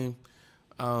 You know what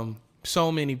I mean?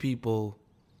 So many people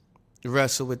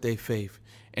wrestle with their faith.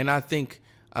 And I think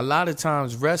a lot of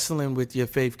times wrestling with your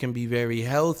faith can be very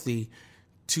healthy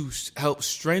to help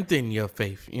strengthen your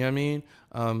faith. You know what I mean?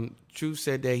 Truth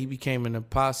said that he became an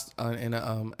apologist, due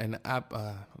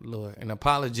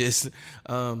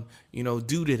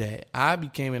to that. I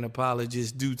became an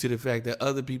apologist due to the fact that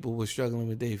other people were struggling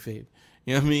with their faith.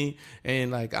 You know what I mean?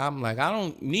 And I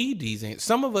don't need these answers.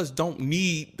 Some of us don't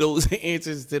need those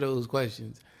answers to those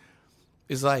questions.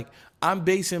 It's like I'm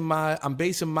basing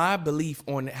my belief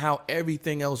on how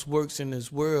everything else works in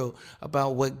this world,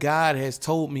 about what God has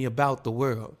told me about the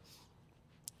world,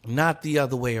 not the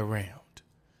other way around.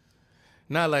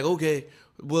 Not like, okay,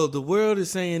 well, the world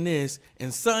is saying this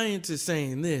and science is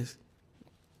saying this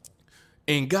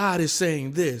and God is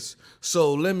saying this.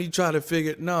 So let me try to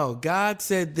figure it. No, God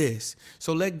said this.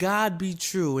 So let God be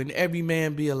true and every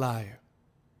man be a liar.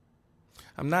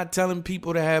 I'm not telling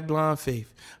people to have blind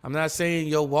faith. I'm not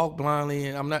saying, walk blindly.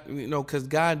 And I'm not, because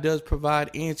God does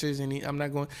provide answers, and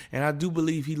and I do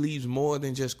believe he leaves more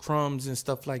than just crumbs and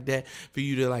stuff like that for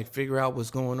you to figure out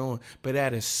what's going on. But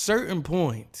at a certain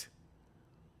point,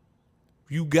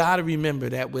 you got to remember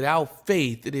that without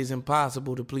faith, it is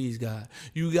impossible to please God.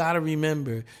 You got to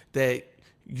remember that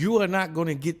you are not going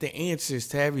to get the answers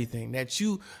to everything, that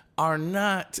you are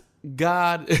not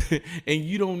God and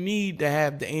you don't need to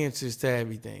have the answers to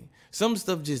everything. Some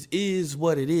stuff just is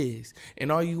what it is. And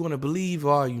are you going to believe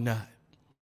or are you not?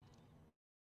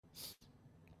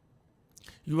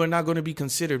 You are not going to be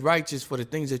considered righteous for the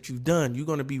things that you've done. You're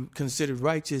going to be considered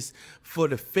righteous for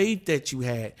the faith that you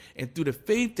had. And through the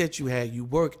faith that you had, you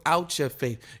work out your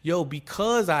faith.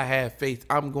 Because I have faith,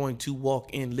 I'm going to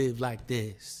walk and live like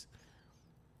this.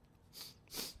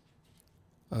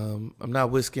 I'm not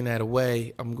whisking that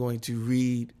away. I'm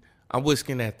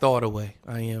whisking that thought away.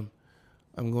 I am.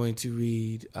 I'm going to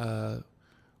read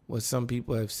what some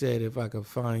people have said, if I can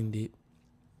find it.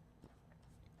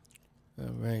 All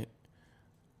right.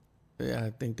 Yeah,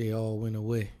 I think they all went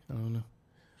away. I don't know.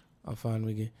 I'll find them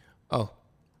again. Oh,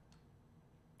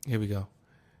 here we go.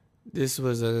 This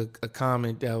was a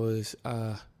comment that was,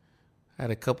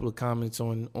 had a couple of comments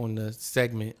on the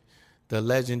segment. The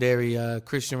legendary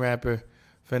Christian rapper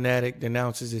Fanatic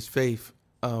denounces his faith.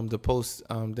 The post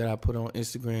that I put on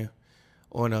Instagram,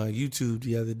 on YouTube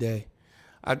the other day.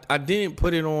 I didn't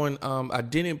put it on. I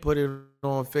didn't put it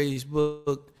on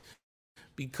Facebook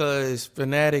because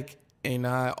Fanatic and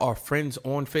I are friends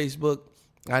on Facebook.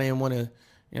 I didn't want to.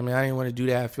 I didn't want to do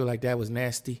that. I feel like that was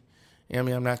nasty.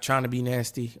 I'm not trying to be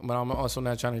nasty, but I'm also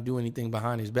not trying to do anything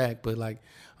behind his back. But I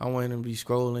want him to be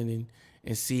scrolling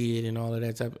and see it and all of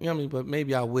that type. But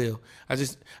maybe I will.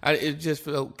 It just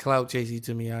felt clout chasey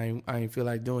to me. I ain't feel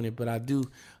like doing it, but I do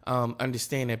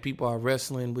understand that people are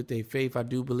wrestling with their faith. I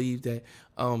do believe that,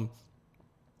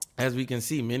 as we can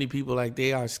see, many people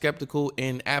they are skeptical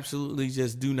and absolutely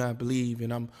just do not believe.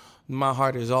 And my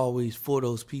heart is always for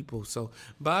those people. So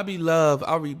Bobby Love,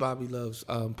 I'll read Bobby Love's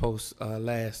post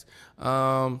last.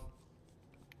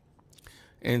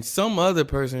 And some other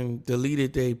person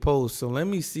deleted their post. So let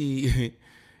me see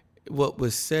what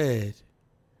was said.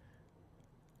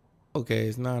 Okay,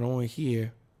 it's not on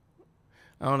here.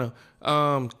 I don't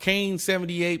know. Kane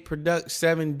 78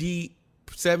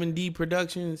 7D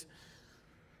Productions.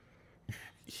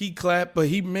 He clapped, but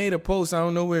he made a post. I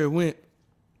don't know where it went.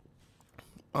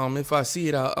 If I see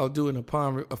it, I'll do it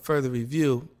upon a further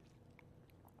review.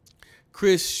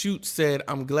 Chris Schutz said,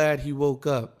 "I'm glad he woke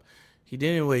up." He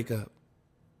didn't wake up.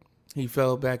 He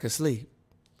fell back asleep.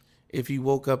 If he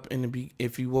woke up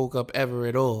ever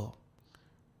at all.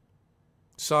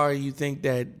 Sorry, you think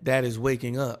that is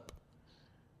waking up.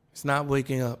 It's not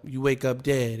waking up. You wake up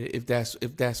dead if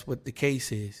that's what the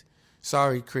case is.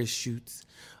 Sorry, Chris Schutz.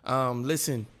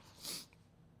 Listen.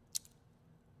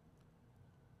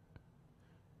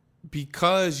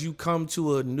 Because you come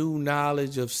to a new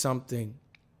knowledge of something,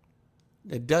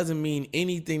 that doesn't mean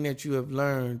anything that you have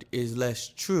learned is less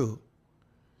true.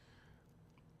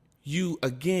 You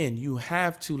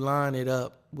have to line it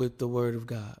up with the word of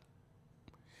God.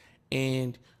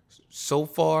 And so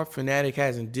far, Fanatic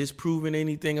hasn't disproven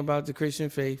anything about the Christian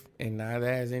faith, and neither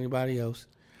has anybody else.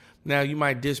 Now, you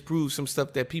might disprove some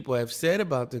stuff that people have said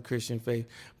about the Christian faith,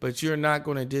 but you're not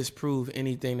going to disprove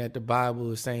anything that the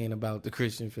Bible is saying about the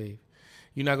Christian faith.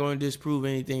 You're not going to disprove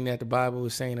anything that the Bible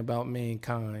is saying about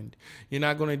mankind. You're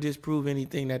not going to disprove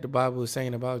anything that the Bible is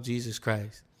saying about Jesus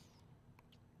Christ.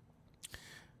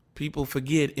 People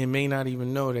forget and may not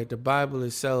even know that the Bible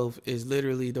itself is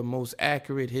literally the most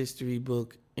accurate history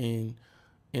book in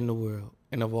the world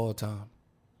and of all time.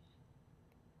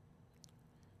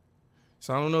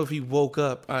 So I don't know if he woke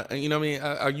up. You know what I mean?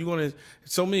 Are you going to...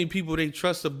 So many people, they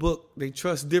trust a book. They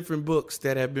trust different books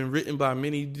that have been written by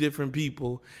many different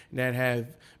people that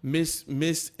have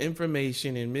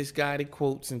misinformation and misguided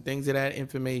quotes and things of that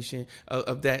information,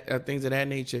 things of that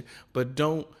nature,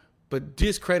 but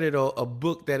discredit a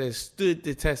book that has stood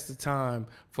the test of time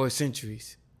for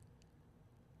centuries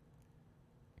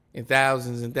and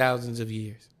thousands of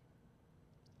years.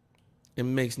 It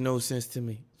makes no sense to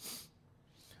me.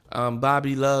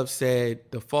 Bobby Love said,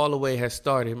 the fall away has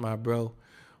started, my bro.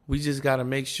 We just got to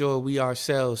make sure we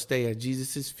ourselves stay at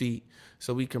Jesus' feet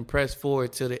so we can press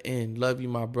forward to the end. Love you,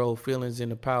 my bro. Feelings in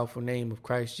the powerful name of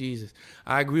Christ Jesus.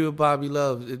 I agree with Bobby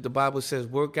Love. The Bible says,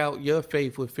 work out your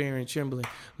faith with fear and trembling,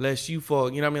 lest you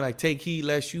fall. You know what I mean? Like, take heed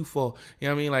lest you fall. You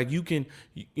know what I mean? Like, you can,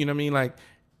 you know what I mean? Like,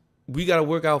 we got to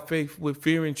work out faith with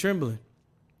fear and trembling.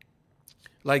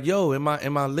 Like, yo, am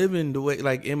I living the way,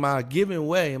 like, am I giving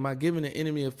way? Am I giving the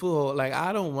enemy a foothold? Like,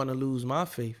 I don't want to lose my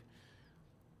faith.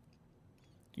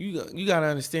 You got to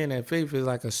understand that faith is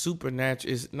like a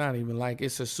supernatural, it's not even like,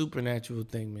 it's a supernatural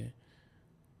thing, man.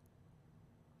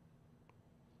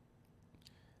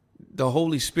 The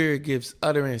Holy Spirit gives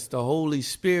utterance. The Holy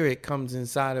Spirit comes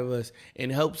inside of us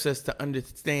and helps us to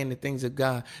understand the things of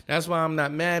God. That's why I'm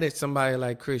not mad at somebody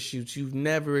like Chris Schutz. You've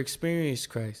never experienced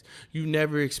Christ. You've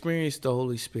never experienced the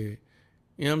Holy Spirit.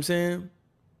 You know what I'm saying?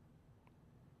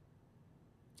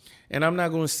 And I'm not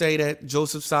going to say that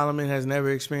Joseph Solomon has never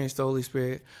experienced the Holy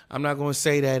Spirit. I'm not going to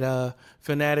say that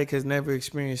Fanatic has never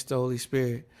experienced the Holy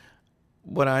Spirit.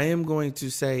 What I am going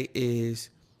to say is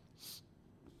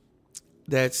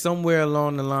that somewhere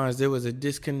along the lines, there was a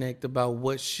disconnect about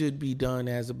what should be done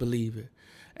as a believer.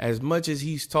 As much as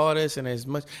he's taught us and as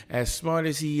smart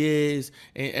as he is,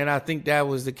 and I think that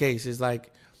was the case. It's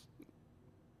like,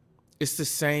 it's the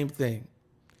same thing.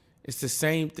 It's the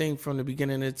same thing from the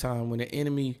beginning of the time. When the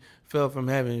enemy fell from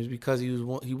heaven, it was because he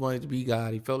wanted to be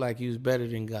God. He felt like he was better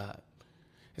than God.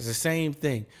 It's the same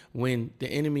thing when the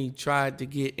enemy tried to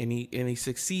get, and he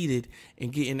succeeded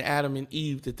in getting Adam and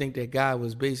Eve to think that God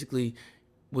was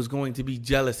going to be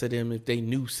jealous of them if they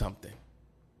knew something.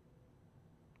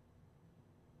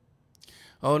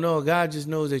 Oh no, God just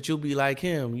knows that you'll be like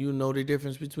him. You know the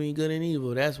difference between good and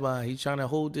evil. That's why he's trying to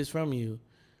hold this from you.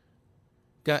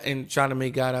 God, and trying to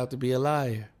make God out to be a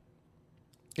liar.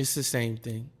 It's the same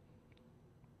thing.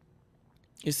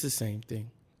 It's the same thing.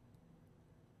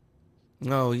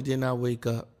 No, he did not wake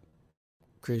up,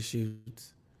 Chris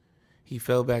Schutz. He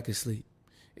fell back asleep,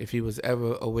 if he was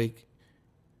ever awake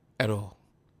at all.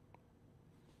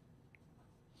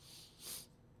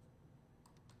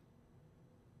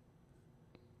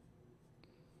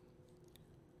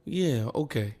 Yeah,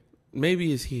 okay.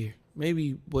 Maybe it's here.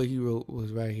 Maybe what he wrote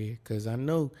was right here, because I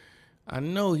know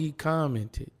he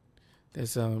commented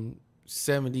that's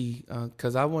 70.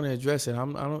 Because I want to address it. I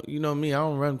don't. You know me. I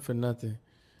don't run for nothing.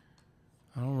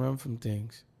 I don't run from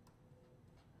things.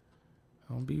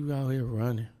 I don't be out here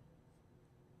running.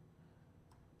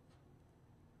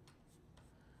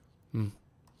 I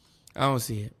don't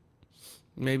see it.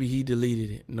 Maybe he deleted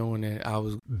it, knowing that I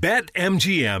was...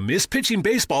 BetMGM is pitching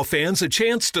baseball fans a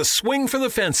chance to swing for the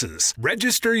fences.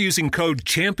 Register using code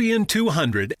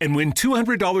CHAMPION200 and win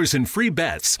 $200 in free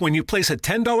bets when you place a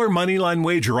 $10 moneyline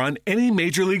wager on any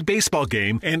Major League Baseball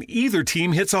game and either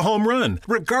team hits a home run,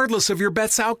 regardless of your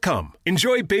bet's outcome.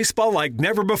 Enjoy baseball like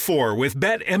never before with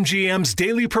BetMGM's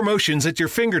daily promotions at your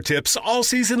fingertips all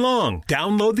season long.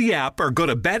 Download the app or go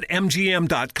to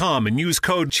BetMGM.com and use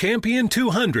code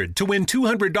CHAMPION200 to win $200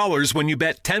 when you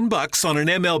bet $10 on an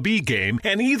MLB game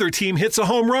and either team hits a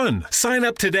home run. Sign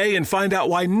up today and find out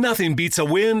why nothing beats a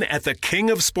win at the King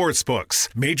of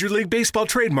Sportsbooks. Major League Baseball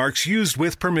trademarks used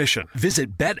with permission.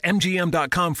 Visit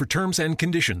BetMGM.com for terms and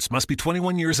conditions. Must be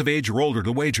 21 years of age or older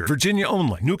to wager. Virginia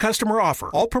only. New customer offer.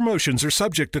 All promotions are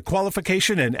subject to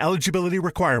qualification and eligibility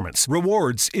requirements.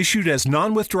 Rewards issued as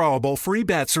non-withdrawable free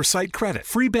bets or site credit.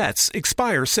 Free bets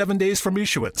expire 7 days from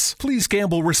issuance. Please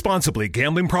gamble responsibly.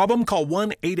 Gambling problem? Call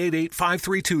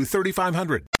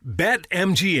 1-888-532-3500.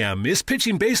 BetMGM is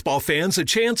pitching baseball fans a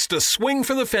chance to swing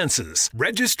for the fences.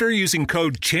 Register using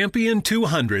code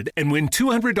CHAMPION200 and win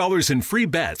 $200 in free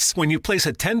bets when you place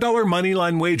a $10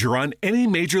 moneyline wager on any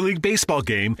Major League Baseball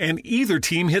game and either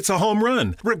team hits a home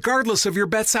run, regardless of your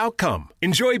bet's outcome.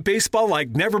 Enjoy baseball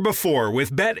like never before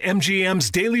with BetMGM's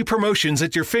daily promotions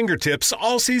at your fingertips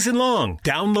all season long.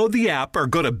 Download the app or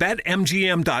go to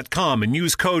BetMGM.com and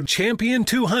use code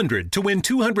CHAMPION200 to to win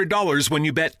 $200 when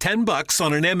you bet $10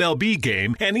 on an MLB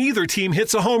game and either team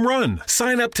hits a home run.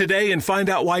 Sign up today and find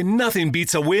out why nothing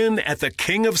beats a win at the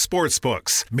King of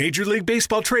Sportsbooks. Major League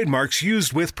Baseball trademarks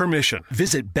used with permission.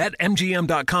 Visit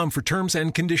BetMGM.com for terms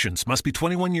and conditions. Must be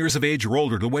 21 years of age or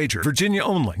older to wager. Virginia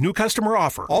only. New customer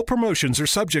offer. All promotions are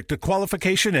subject to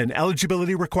qualification and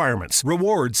eligibility requirements.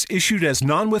 Rewards issued as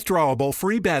non-withdrawable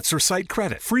free bets or site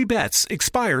credit. Free bets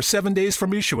expire 7 days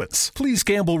from issuance. Please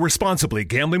gamble responsibly.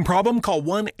 Gambling problem? Call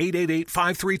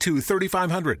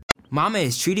 1-888-532-3500. Mama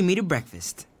is treating me to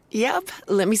breakfast. Yep.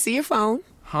 Let me see your phone.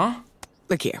 Huh?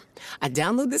 Look here. I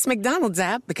download this McDonald's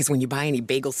app because when you buy any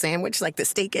bagel sandwich like the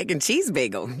steak, egg, and cheese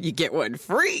bagel, you get one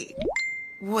free.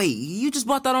 Wait, you just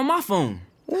bought that on my phone.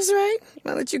 That's right.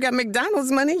 Now that you got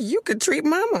McDonald's money, you could treat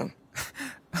Mama.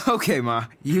 Okay, Ma.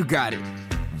 You got it.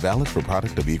 Valid for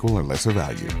product of equal or lesser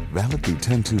value. Valid through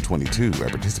 10/2/22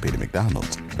 at participating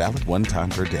McDonald's. Valid one time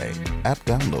per day. App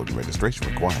download and registration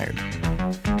required.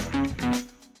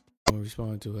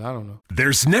 Respond to it. I don't know.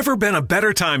 There's never been a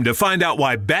better time to find out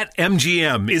why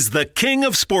BetMGM is the king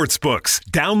of sportsbooks.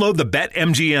 Download the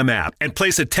BetMGM app and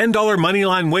place a $10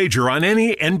 moneyline wager on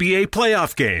any NBA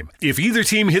playoff game. If either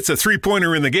team hits a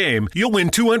three-pointer in the game, you'll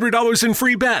win $200 in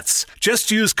free bets. Just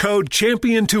use code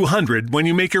CHAMPION200 when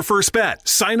you make your first bet.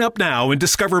 Sign up now and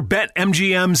discover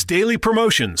BetMGM's daily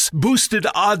promotions, boosted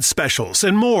odds specials,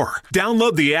 and more.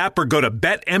 Download the app or go to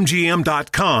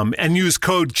BetMGM.com and use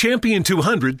code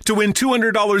CHAMPION200 to win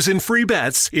 $200 in free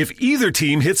bets if either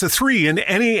team hits a three in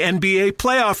any NBA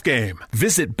playoff game.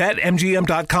 Visit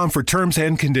BetMGM.com for terms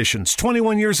and conditions.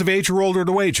 21 years of age or older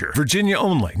to wager. Virginia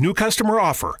only. New customer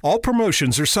offer. All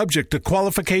promotions are subject to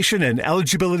qualification and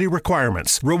eligibility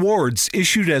requirements. Rewards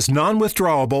issued as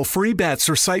non-withdrawable free bets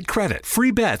or site credit.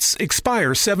 Free bets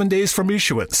expire 7 days from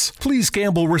issuance. Please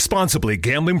gamble responsibly.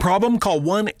 Gambling problem? Call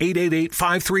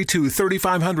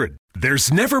 1-888-532-3500.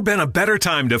 There's never been a better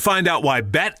time to find out why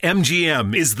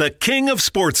BetMGM is the king of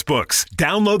sportsbooks.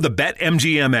 Download the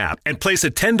BetMGM app and place a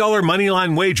 $10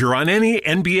 moneyline wager on any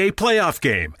NBA playoff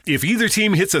game. If either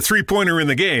team hits a three-pointer in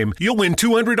the game, you'll win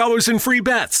 $200 in free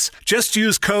bets. Just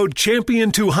use code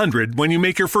CHAMPION200 when you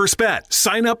make your first bet.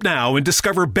 Sign up now and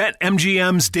discover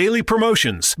BetMGM's daily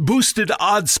promotions, boosted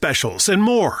odds specials, and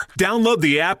more. Download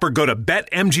the app or go to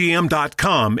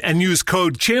BetMGM.com and use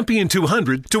code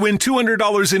CHAMPION200 to win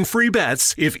 $200 in free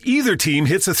bets if either team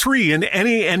hits a three in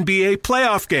any NBA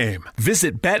playoff game.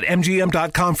 Visit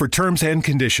BetMGM.com for terms and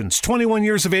conditions. 21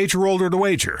 years of age or older to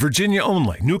wager. Virginia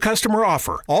only. New customer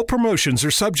offer. All promotions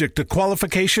are subject to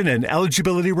qualification and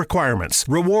eligibility requirements.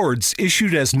 Rewards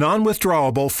issued as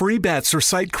non-withdrawable free bets or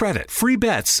site credit. Free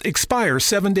bets expire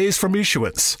 7 days from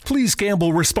issuance. Please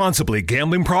gamble responsibly.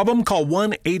 Gambling problem? Call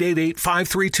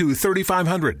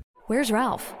 1-888-532-3500. Where's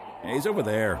Ralph? He's over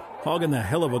there, hogging the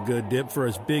hell of a good dip for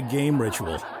his big game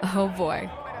ritual. Oh, boy.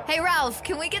 Hey, Ralph,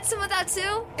 can we get some of that,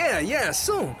 too? Yeah,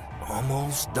 soon.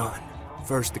 Almost done.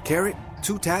 First the carrot,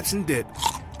 2 taps and dip.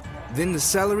 Then the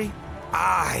celery.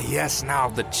 Ah, yes, now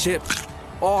the chips.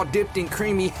 All dipped in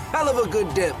creamy, hell of a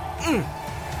good dip.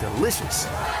 Delicious.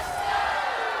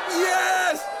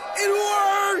 Yes! It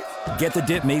worked! Get the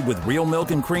dip made with real milk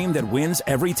and cream that wins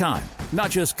every time. Not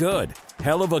just good,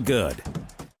 hell of a good.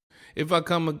 If I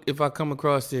come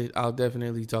across it, I'll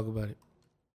definitely talk about it.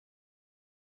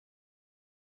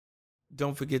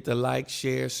 Don't forget to like,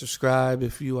 share, subscribe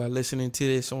if you are listening to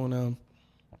this on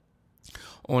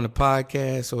the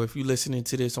podcast, or if you're listening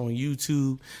to this on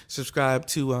YouTube, subscribe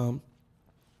to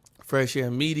Fresh Air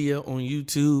Media on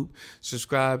YouTube.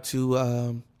 Subscribe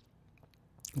to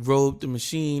Robe the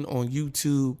Mxchine on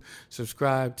YouTube.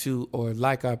 Subscribe to or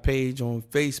like our page on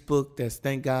Facebook. That's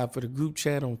Thank God for the Group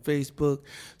Chat on Facebook.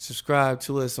 Subscribe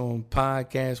to us on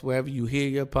podcasts, wherever you hear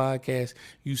your podcast.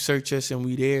 You search us and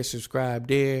we there. Subscribe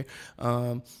there.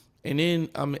 And then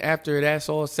after that's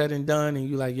all said and done and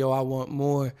you're like, yo, I want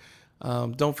more,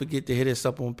 don't forget to hit us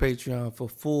up on Patreon for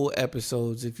full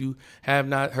episodes. If you have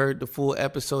not heard the full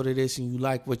episode of this and you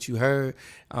like what you heard,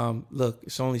 look,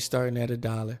 it's only starting at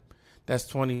 $1. That's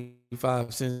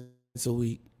 25 cents a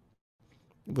week,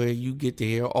 where you get to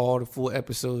hear all the full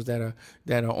episodes that are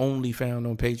only found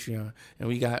on Patreon. And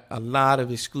we got a lot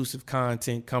of exclusive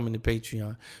content coming to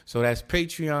Patreon. So that's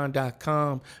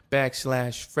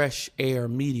patreon.com/Fresh Air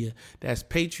Media. That's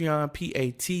Patreon,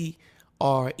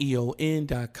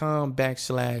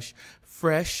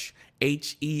 patreon.com/Fresh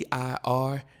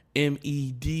HEIRMEDIA.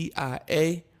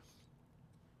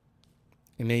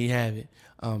 And there you have it.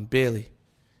 Billy.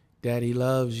 Daddy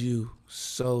loves you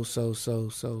so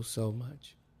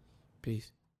much.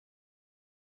 Peace.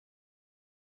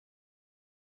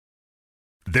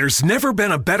 There's never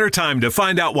been a better time to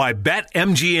find out why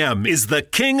BetMGM is the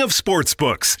king of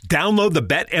sportsbooks. Download the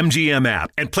BetMGM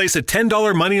app and place a $10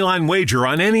 moneyline wager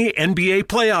on any NBA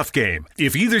playoff game.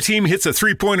 If either team hits a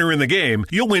three-pointer in the game,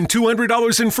 you'll win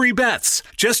 $200 in free bets.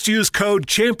 Just use code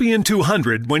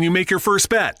CHAMPION200 when you make your first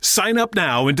bet. Sign up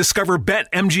now and discover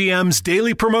BetMGM's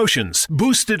daily promotions,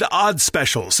 boosted odds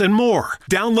specials, and more.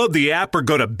 Download the app or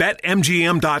go to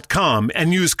BetMGM.com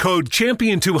and use code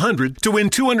CHAMPION200 to win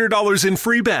 $200 in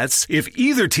free bets if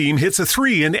either team hits a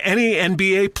 3 in any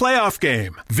NBA playoff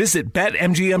game. Visit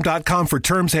BetMGM.com for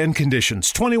terms and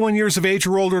conditions. 21 years of age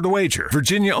or older to wager.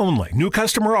 Virginia only. New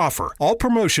customer offer. All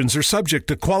promotions are subject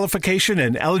to qualification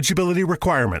and eligibility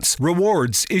requirements.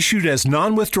 Rewards issued as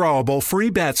non-withdrawable free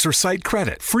bets or site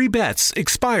credit. Free bets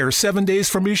expire 7 days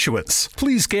from issuance.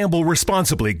 Please gamble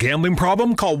responsibly. Gambling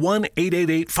problem? Call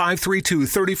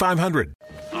 1-888-532-3500.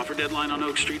 Offer deadline on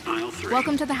Oak Street, aisle 3.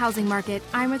 Welcome to the housing market.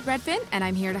 I'm with Redfin, and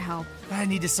I'm here to help. I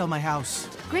need to sell my house.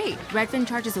 Great. Redfin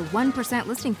charges a 1%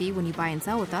 listing fee when you buy and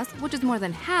sell with us, which is more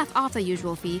than half off the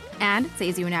usual fee and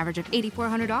saves you an average of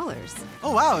 $8,400.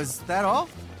 Oh, wow. Is that all?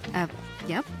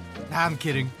 Yep. I'm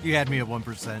kidding. You had me at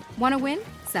 1%. Want to win?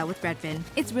 Sell with Redfin.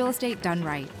 It's real estate done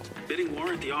right. Bidding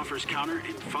war at the offers counter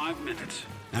in 5 minutes.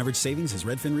 Average savings is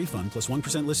Redfin refund plus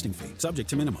 1% listing fee. Subject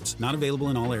to minimums. Not available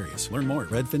in all areas. Learn more at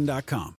redfin.com.